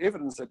 for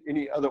evidence that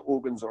any other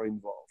organs are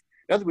involved.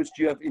 In other words,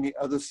 do you have any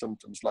other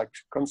symptoms like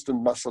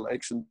constant muscle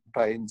aches and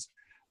pains,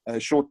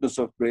 shortness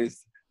of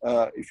breath?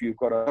 If you've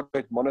got a heart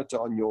rate monitor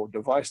on your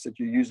device that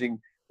you're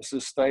using,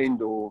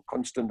 sustained or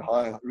constant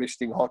high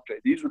resting heart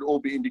rate. These would all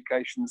be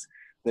indications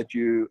that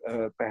you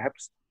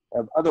perhaps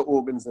have other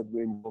organs that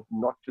were involved,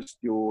 not just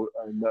your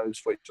nose,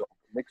 for example.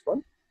 Next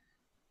one.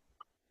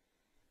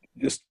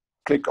 Just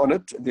click on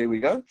it. There we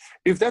go.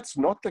 If that's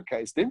not the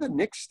case, then the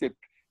next step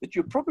that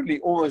you're probably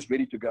almost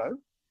ready to go.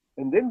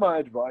 And then my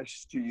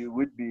advice to you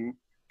would be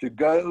to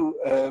go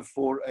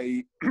for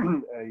an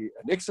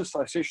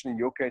exercise session. In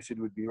your case, it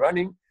would be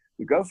running.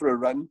 You go for a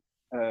run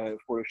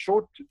for a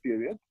short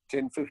period,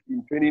 10,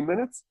 15, 20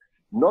 minutes,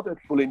 not at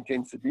full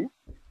intensity,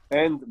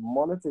 and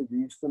monitor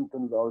these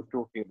symptoms I was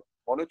talking about.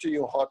 Monitor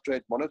your heart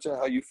rate, monitor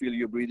how you feel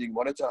you're breathing,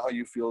 monitor how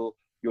you feel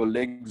your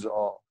legs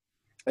are.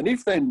 And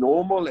if they're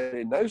normal and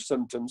there are no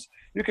symptoms,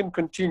 you can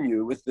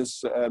continue with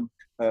this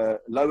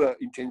lower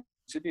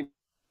intensity.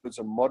 It's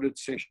a moderate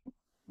session,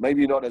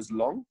 maybe not as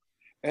long.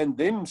 And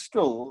then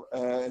still,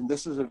 and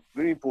this is a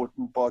very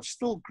important part,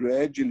 still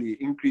gradually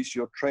increase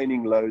your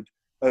training load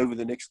over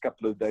the next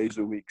couple of days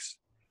or weeks.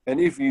 And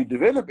if you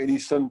develop any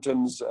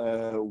symptoms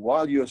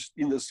while you're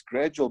in this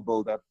gradual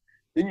build-up,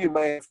 then you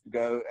may have to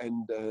go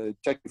and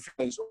take a few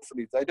days off.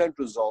 And if they don't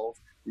resolve,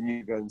 then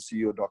you go and see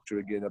your doctor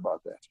again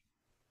about that.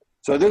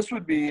 So this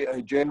would be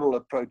a general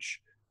approach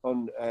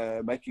on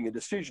making a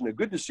decision, a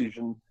good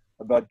decision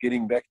about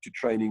getting back to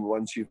training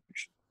once you've.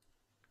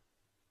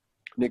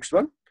 Next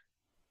one.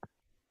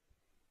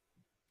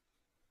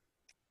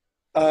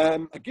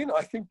 Again,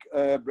 I think,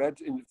 Brad,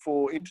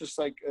 for interest's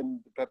sake, and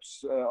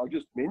perhaps I'll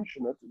just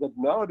mention it, that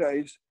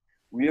nowadays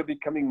we are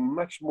becoming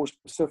much more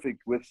specific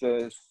with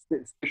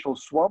special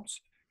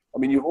swabs. I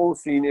mean, you've all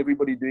seen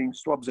everybody doing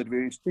swabs at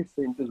various test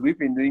centers. We've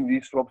been doing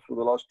these swabs for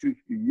the last 2-3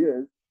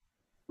 years,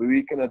 where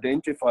we can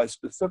identify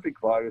specific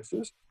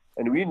viruses.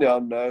 And we now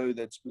know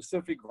that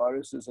specific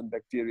viruses and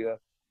bacteria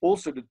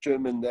also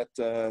determine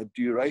that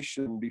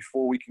duration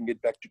before we can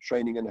get back to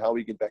training and how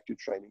we get back to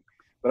training.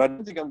 But I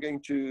don't think I'm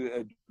going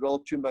to dwell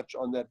too much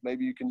on that.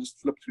 Maybe you can just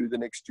flip through the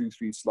next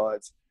 2-3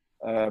 slides.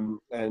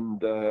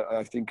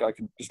 I think I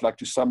can just like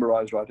to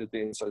summarize right at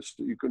the end. So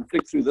you can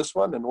flick through this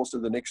one and also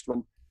the next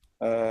one.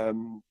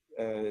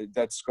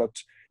 That's got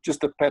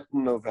just a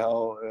pattern of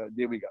how,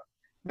 there we go.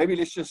 Maybe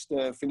let's just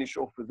finish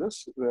off with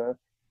this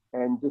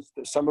and just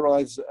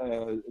summarize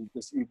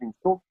this evening's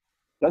talk.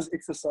 Does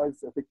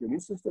exercise affect your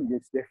immune system?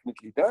 Yes,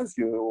 definitely does.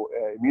 Your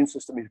immune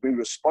system is very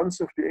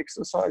responsive to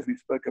exercise. We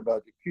spoke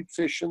about acute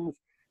sessions,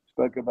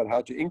 spoke about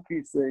how to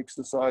increase the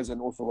exercise and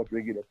also what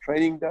regular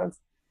training does.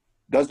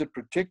 Does it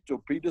protect or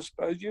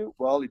predispose you?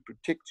 Well, it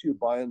protects you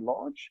by and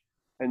large.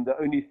 And the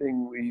only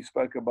thing we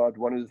spoke about,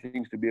 one of the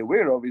things to be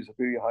aware of is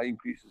very high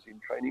increases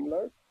in training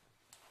load.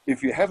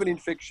 If you have an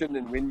infection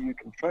and when you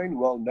can train,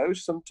 well, no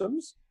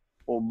symptoms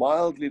or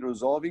mildly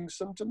resolving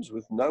symptoms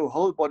with no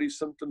whole body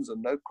symptoms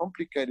and no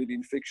complicated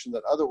infection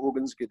that other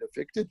organs get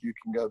affected, you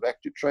can go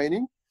back to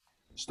training.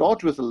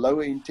 Start with a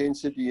lower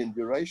intensity and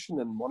duration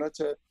and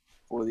monitor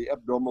for the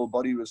abnormal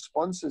body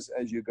responses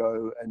as you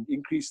go and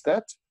increase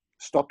that.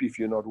 Stop if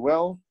you're not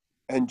well.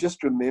 And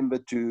just remember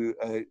to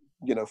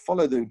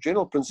follow the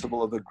general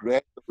principle of a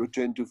gradual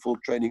return to full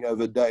training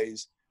over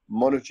days,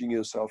 monitoring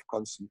yourself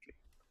constantly.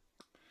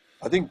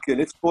 I think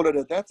let's call it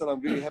at that, and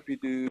I'm really happy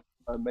to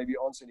maybe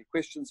answer any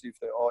questions if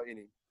there are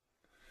any.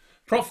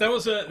 Prof, that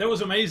was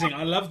amazing.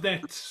 I love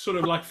that sort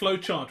of like flow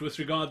chart with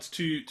regards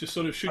to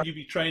sort of should you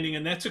be training,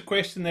 and that's a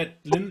question that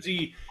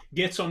Lindsay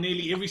gets on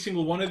nearly every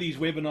single one of these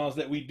webinars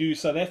that we do.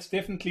 So that's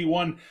definitely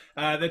one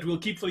that we'll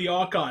keep for the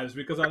archives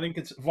because I think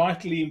it's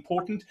vitally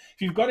important.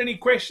 If you've got any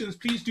questions,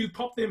 please do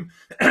pop them.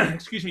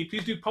 Excuse me.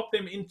 Please do pop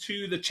them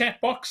into the chat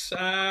box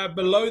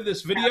below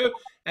this video,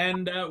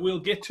 and we'll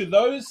get to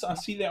those. I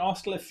see there are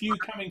still a few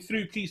coming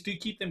through. Please do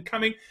keep them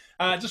coming.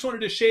 Just wanted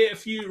to share a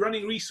few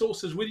running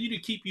resources with you to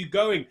keep you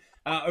going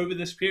over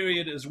this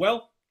period as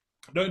well.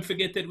 Don't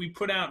forget that we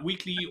put out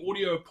weekly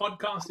audio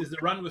podcasts. There's the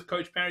Run with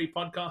Coach Parry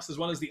podcast as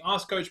well as the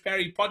Ask Coach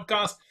Parry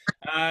podcast.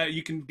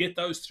 You can get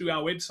those through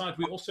our website.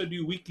 We also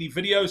do weekly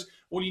videos.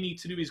 All you need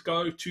to do is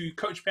go to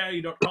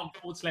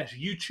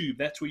coachparry.com/YouTube.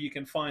 That's where you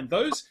can find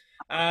those.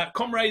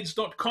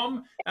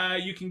 Comrades.com,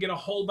 you can get a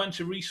whole bunch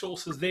of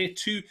resources there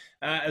too,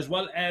 as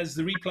well as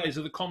the replays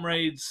of the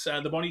Comrades,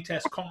 the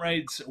Bonitas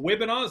Comrades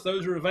webinars.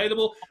 Those are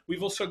available.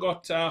 We've also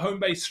got a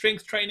home-based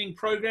strength training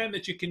program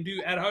that you can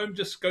do at home.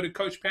 Just go to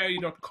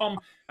coachparry.com.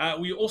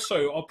 We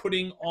also are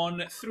putting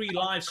on 3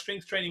 live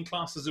strength training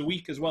classes a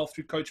week as well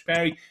through Coach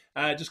Parry.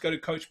 Just go to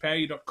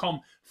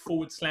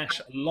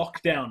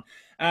coachparry.com/lockdown.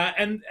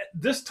 And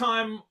this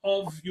time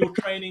of your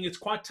training, it's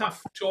quite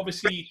tough to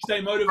obviously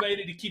stay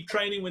motivated to keep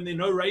training when there are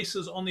no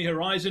races on the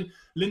horizon.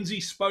 Lindsay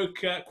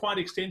spoke quite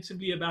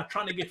extensively about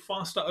trying to get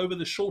faster over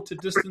the shorter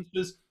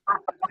distances.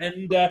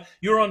 And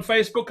you're on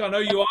Facebook, I know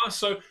you are,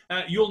 so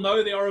you'll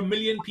know there are a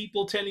million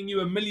people telling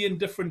you a million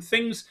different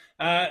things.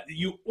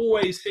 You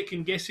always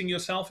second guessing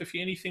yourself if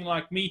you're anything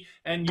like me,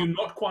 and you're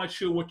not quite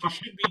sure what you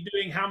should be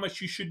doing, how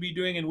much you should be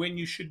doing, and when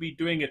you should be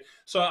doing it.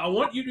 So I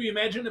want you to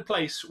imagine a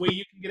place where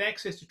you can get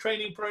access to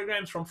training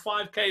programs from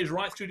 5Ks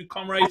right through to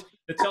Comrades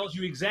that tells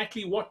you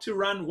exactly what to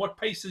run, what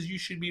paces you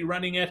should be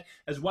running at,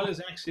 as well as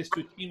access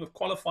to a team of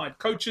qualified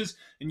coaches,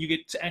 and you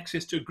get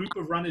access to a group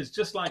of runners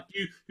just like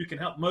you who can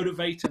help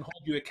motivate and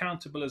hold you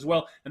accountable as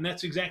well. And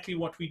that's exactly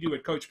what we do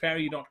at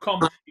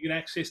coachparry.com. You get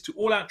access to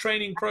all our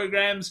training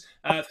programs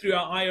through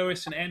our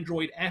iOS and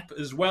Android app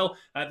as well.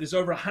 There's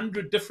over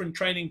 100 different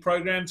training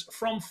programs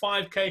from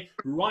 5K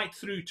right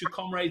through to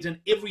Comrades and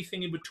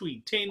everything in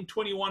between, 10,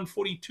 21,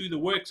 42, the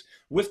works,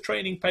 with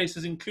training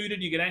paces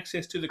included. You get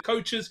access to the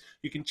coaches.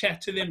 You can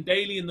chat to them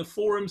daily in the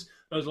forums,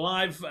 those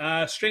live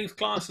strength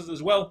classes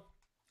as well.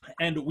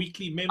 and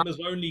weekly members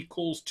only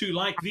calls too,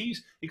 like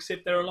these,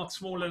 except they're a lot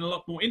smaller and a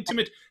lot more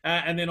intimate.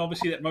 And then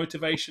obviously that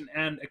motivation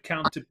and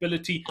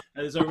accountability.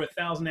 There's over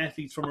 1,000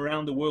 athletes from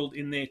around the world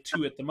in there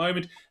too at the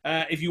moment.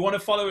 If you want to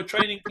follow a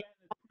training plan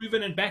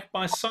proven and backed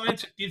by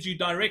science, it gives you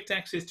direct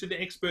access to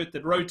the expert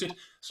that wrote it.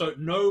 So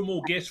no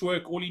more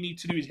guesswork. All you need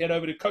to do is head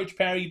over to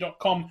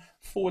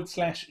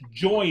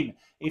coachparry.com/join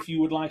if you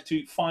would like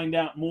to find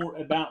out more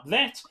about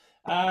that.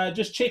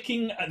 Just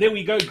checking. There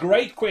we go.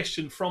 Great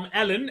question from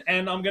Alan.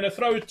 And I'm going to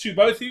throw it to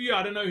both of you.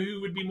 I don't know who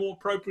would be more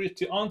appropriate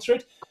to answer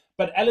it.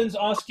 But Alan's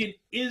asking,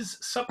 is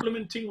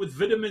supplementing with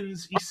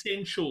vitamins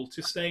essential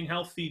to staying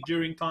healthy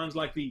during times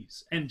like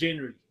these and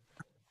generally?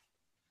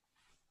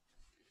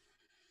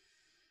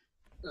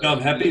 No,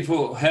 I'm happy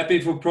for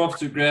Prof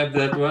to grab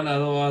that one.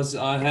 Otherwise,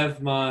 I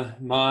have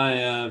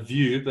my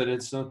view, but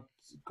it's not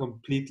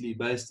completely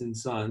based in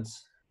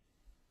science.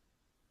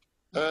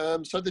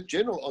 So the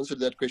general answer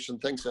to that question,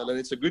 thanks, Alan,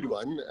 it's a good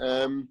one,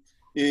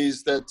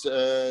 is that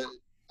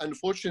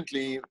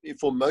unfortunately,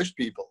 for most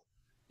people,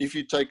 if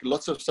you take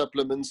lots of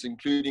supplements,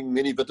 including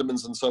many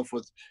vitamins and so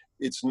forth,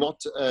 it's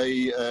not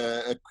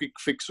a quick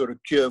fix or a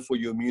cure for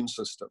your immune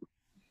system.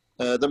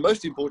 The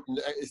most important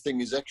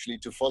thing is actually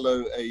to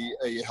follow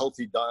a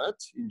healthy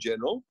diet in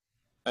general.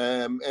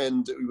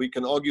 And we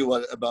can argue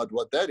about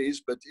what that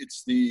is, but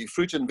it's the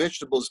fruit and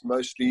vegetables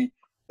mostly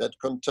that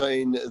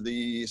contain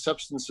the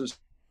substances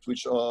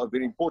which are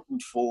very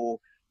important for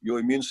your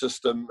immune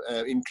system,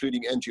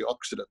 including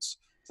antioxidants.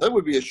 So that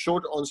would be a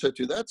short answer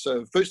to that.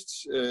 So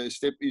first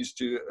step is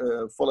to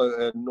follow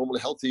a normal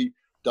healthy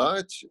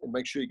diet and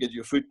make sure you get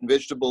your fruit and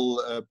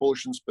vegetable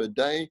portions per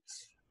day.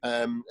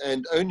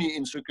 And only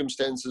in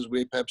circumstances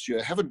where perhaps you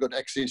haven't got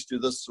access to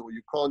this or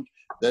you can't,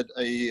 that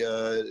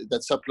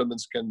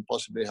supplements can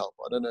possibly help.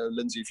 I don't know,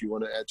 Lindsay, if you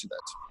want to add to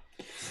that.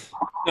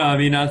 No, I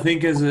mean, I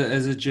think as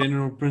a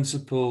general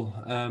principle,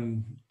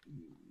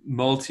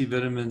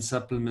 multivitamin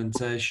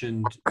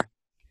supplementation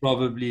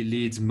probably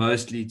leads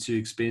mostly to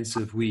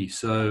expensive whey.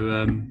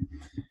 So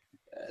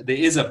there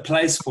is a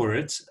place for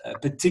it,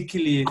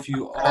 particularly if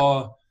you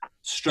are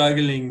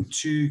struggling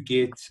to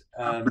get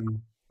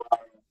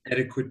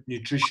adequate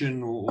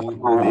nutrition or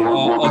there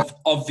are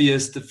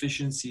obvious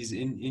deficiencies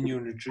in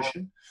your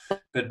nutrition.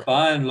 But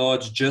by and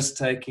large, just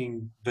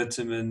taking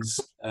vitamins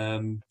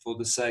for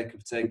the sake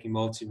of taking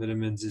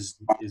multivitamins is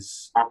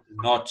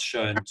not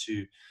shown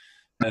to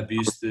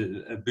boost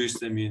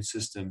the immune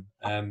system.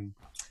 And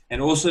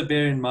also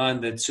bear in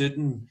mind that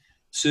certain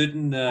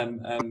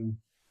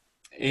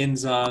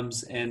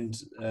enzymes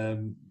and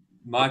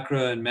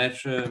micro and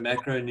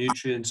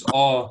macronutrients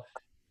are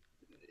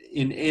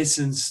in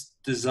essence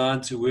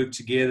designed to work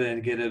together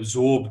and get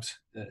absorbed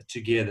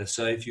together.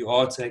 So if you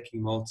are taking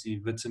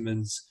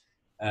multivitamins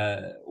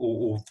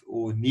or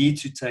need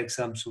to take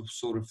some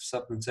sort of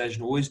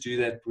supplementation, always do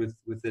that with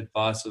the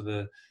advice of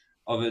a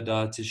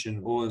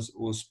dietitian or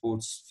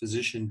sports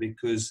physician,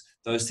 because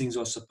those things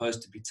are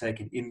supposed to be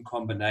taken in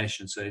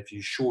combination. So if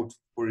you're short,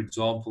 for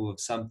example, of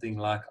something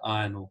like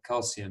iron or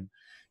calcium,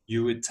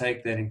 you would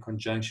take that in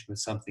conjunction with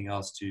something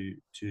else to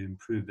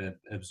improve that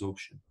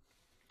absorption.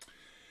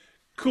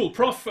 Cool.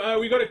 Prof,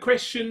 we got a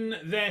question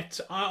that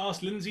I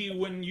asked Lindsay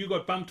when you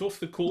got bumped off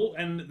the call,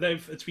 and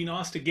it's been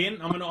asked again.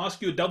 I'm going to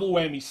ask you a double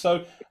whammy.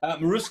 So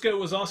Mariska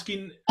was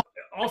asking,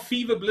 are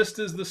fever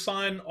blisters the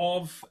sign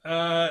of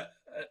a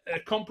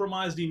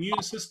compromised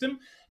immune system?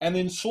 And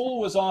then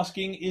Saul was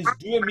asking,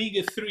 do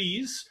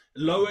omega-3s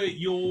lower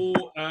your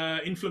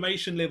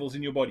inflammation levels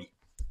in your body?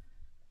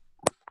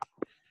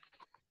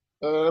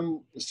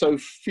 So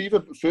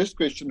first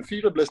question,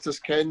 fever blisters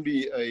can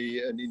be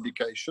an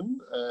indication.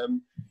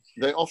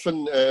 They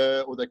often,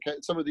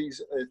 some of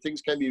these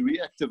things can be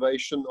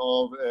reactivation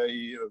of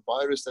a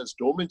virus that's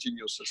dormant in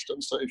your system.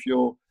 So if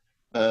your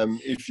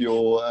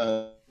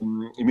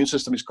immune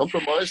system is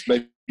compromised,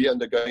 maybe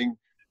undergoing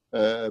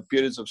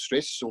periods of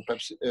stress, or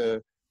perhaps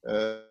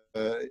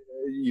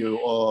you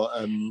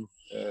are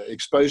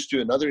exposed to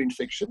another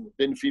infection,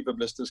 then fever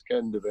blisters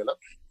can develop.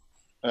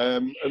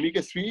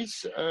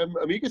 Omega-3s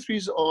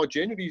are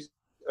generally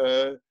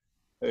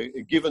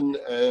given,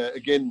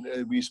 again,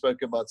 we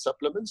spoke about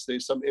supplements.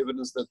 There's some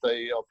evidence that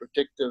they are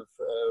protective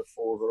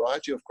for a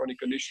variety of chronic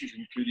conditions,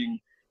 including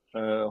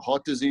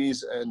heart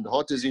disease, and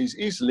heart disease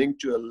is linked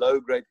to a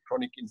low-grade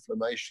chronic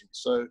inflammation.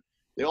 So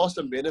there are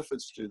some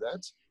benefits to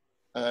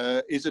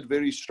that. Is it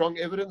very strong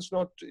evidence?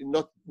 Not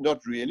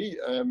really.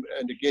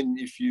 And again,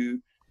 if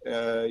you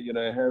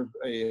have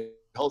a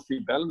healthy,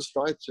 balanced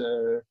diet,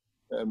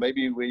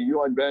 maybe where you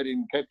are in Brad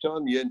in Cape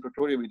Town, here in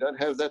Pretoria, we don't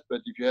have that.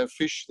 But if you have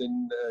fish,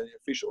 then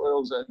fish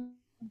oils and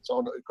so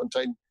on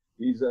contain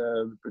these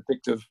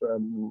protective,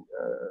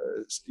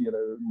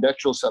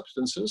 natural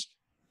substances.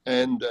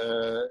 And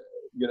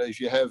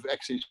if you have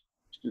access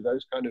to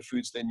those kind of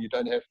foods, then you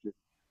don't have to.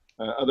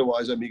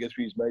 Otherwise,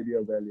 omega-3s may be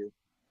of value.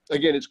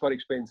 Again, it's quite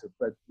expensive,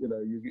 but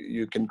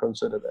you can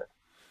consider that.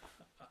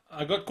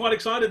 I got quite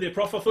excited there,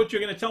 Prof. I thought you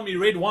were going to tell me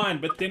red wine,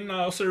 but then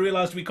I also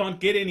realized we can't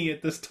get any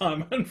at this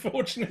time,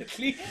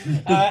 unfortunately.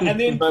 And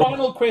then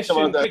final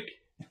question,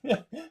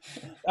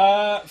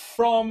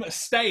 From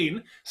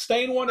Stain.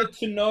 Stain wanted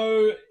to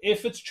know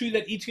if it's true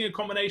that eating a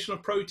combination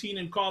of protein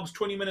and carbs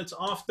 20 minutes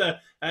after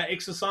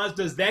exercise,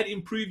 does that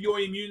improve your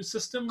immune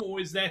system, or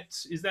is that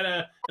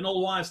an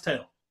old wives'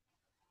 tale?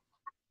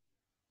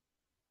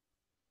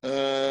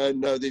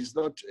 No, there's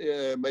not.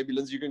 Maybe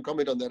Lindsay, you can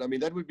comment on that. I mean,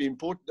 that would be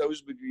important.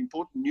 Those would be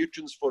important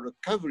nutrients for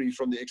recovery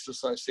from the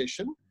exercise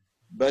session,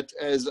 but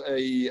as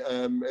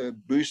a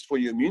boost for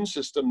your immune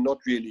system, not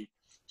really.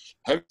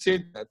 Having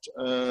said that,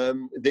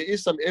 there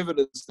is some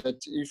evidence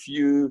that if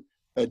you,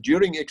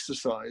 during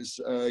exercise,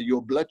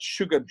 your blood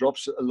sugar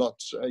drops a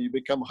lot, you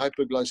become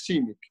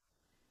hyperglycemic.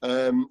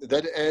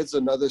 That adds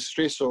another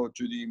stressor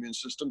to the immune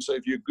system. So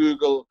if you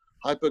Google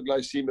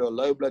hyperglycemia or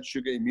low blood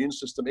sugar immune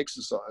system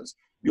exercise,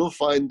 you'll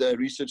find a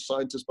research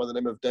scientist by the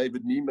name of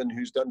David Neiman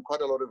who's done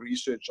quite a lot of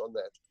research on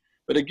that.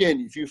 But again,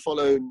 if you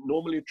follow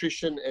normal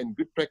nutrition and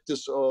good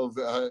practice of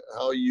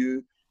how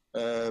you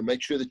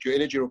make sure that your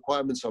energy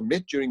requirements are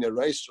met during a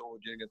race or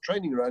during a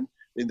training run,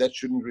 then that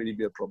shouldn't really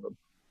be a problem.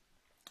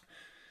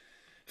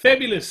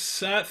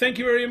 Fabulous. Thank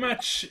you very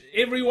much,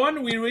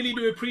 everyone. We really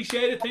do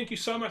appreciate it. Thank you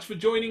so much for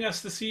joining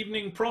us this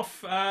evening,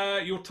 Prof.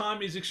 Your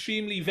time is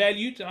extremely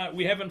valued.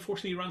 We have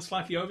unfortunately run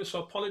slightly over, so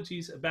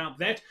apologies about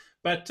that.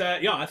 But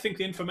yeah, I think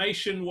the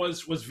information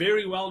was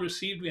very well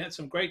received. We had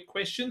some great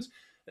questions.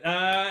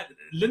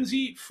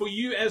 Lindsay, for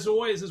you as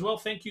always as well,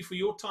 thank you for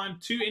your time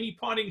too. Any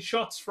parting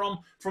shots from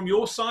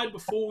your side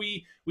before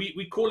we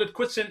call it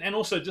quits? And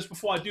also, just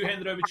before I do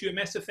hand it over to you, a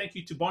massive thank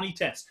you to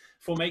Bonitas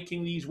for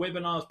making these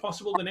webinars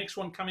possible. The next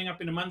one coming up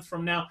in a month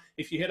from now,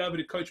 if you head over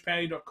to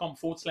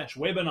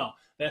coachparry.com/webinar,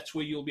 that's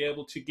where you'll be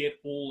able to get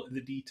all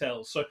the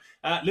details. So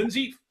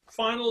Lindsay,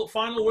 final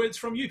words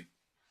from you.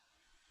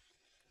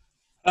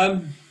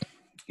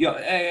 Yeah,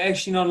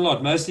 actually not a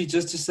lot. Mostly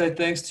just to say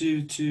thanks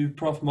to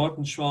Prof.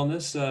 Martin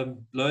Schwellnus.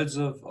 Loads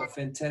of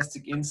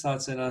fantastic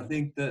insights, and I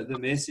think the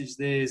message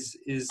there is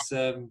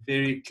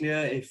very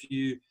clear. If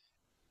you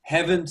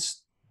haven't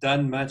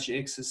done much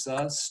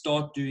exercise,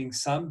 start doing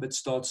some, but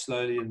start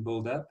slowly and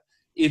build up.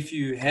 If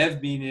you have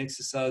been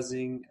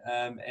exercising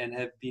and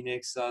have been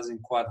exercising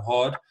quite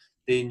hard,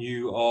 then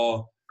you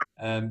are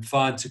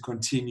fine to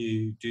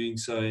continue doing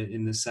so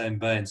in the same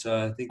vein.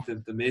 So I think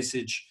that the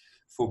message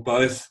for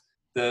both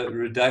the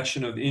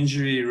reduction of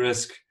injury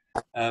risk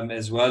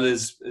as well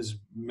as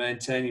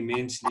maintaining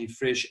mentally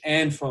fresh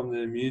and from the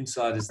immune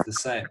side is the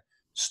same.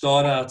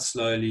 Start out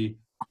slowly,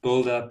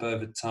 build up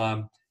over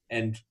time,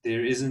 and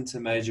there isn't a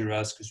major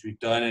rush because we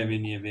don't have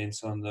any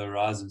events on the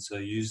horizon. So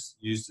use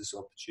this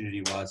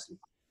opportunity wisely.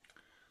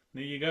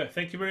 There you go.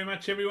 Thank you very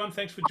much, everyone.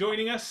 Thanks for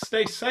joining us.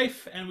 Stay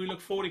safe, and we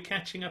look forward to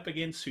catching up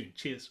again soon.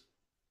 Cheers.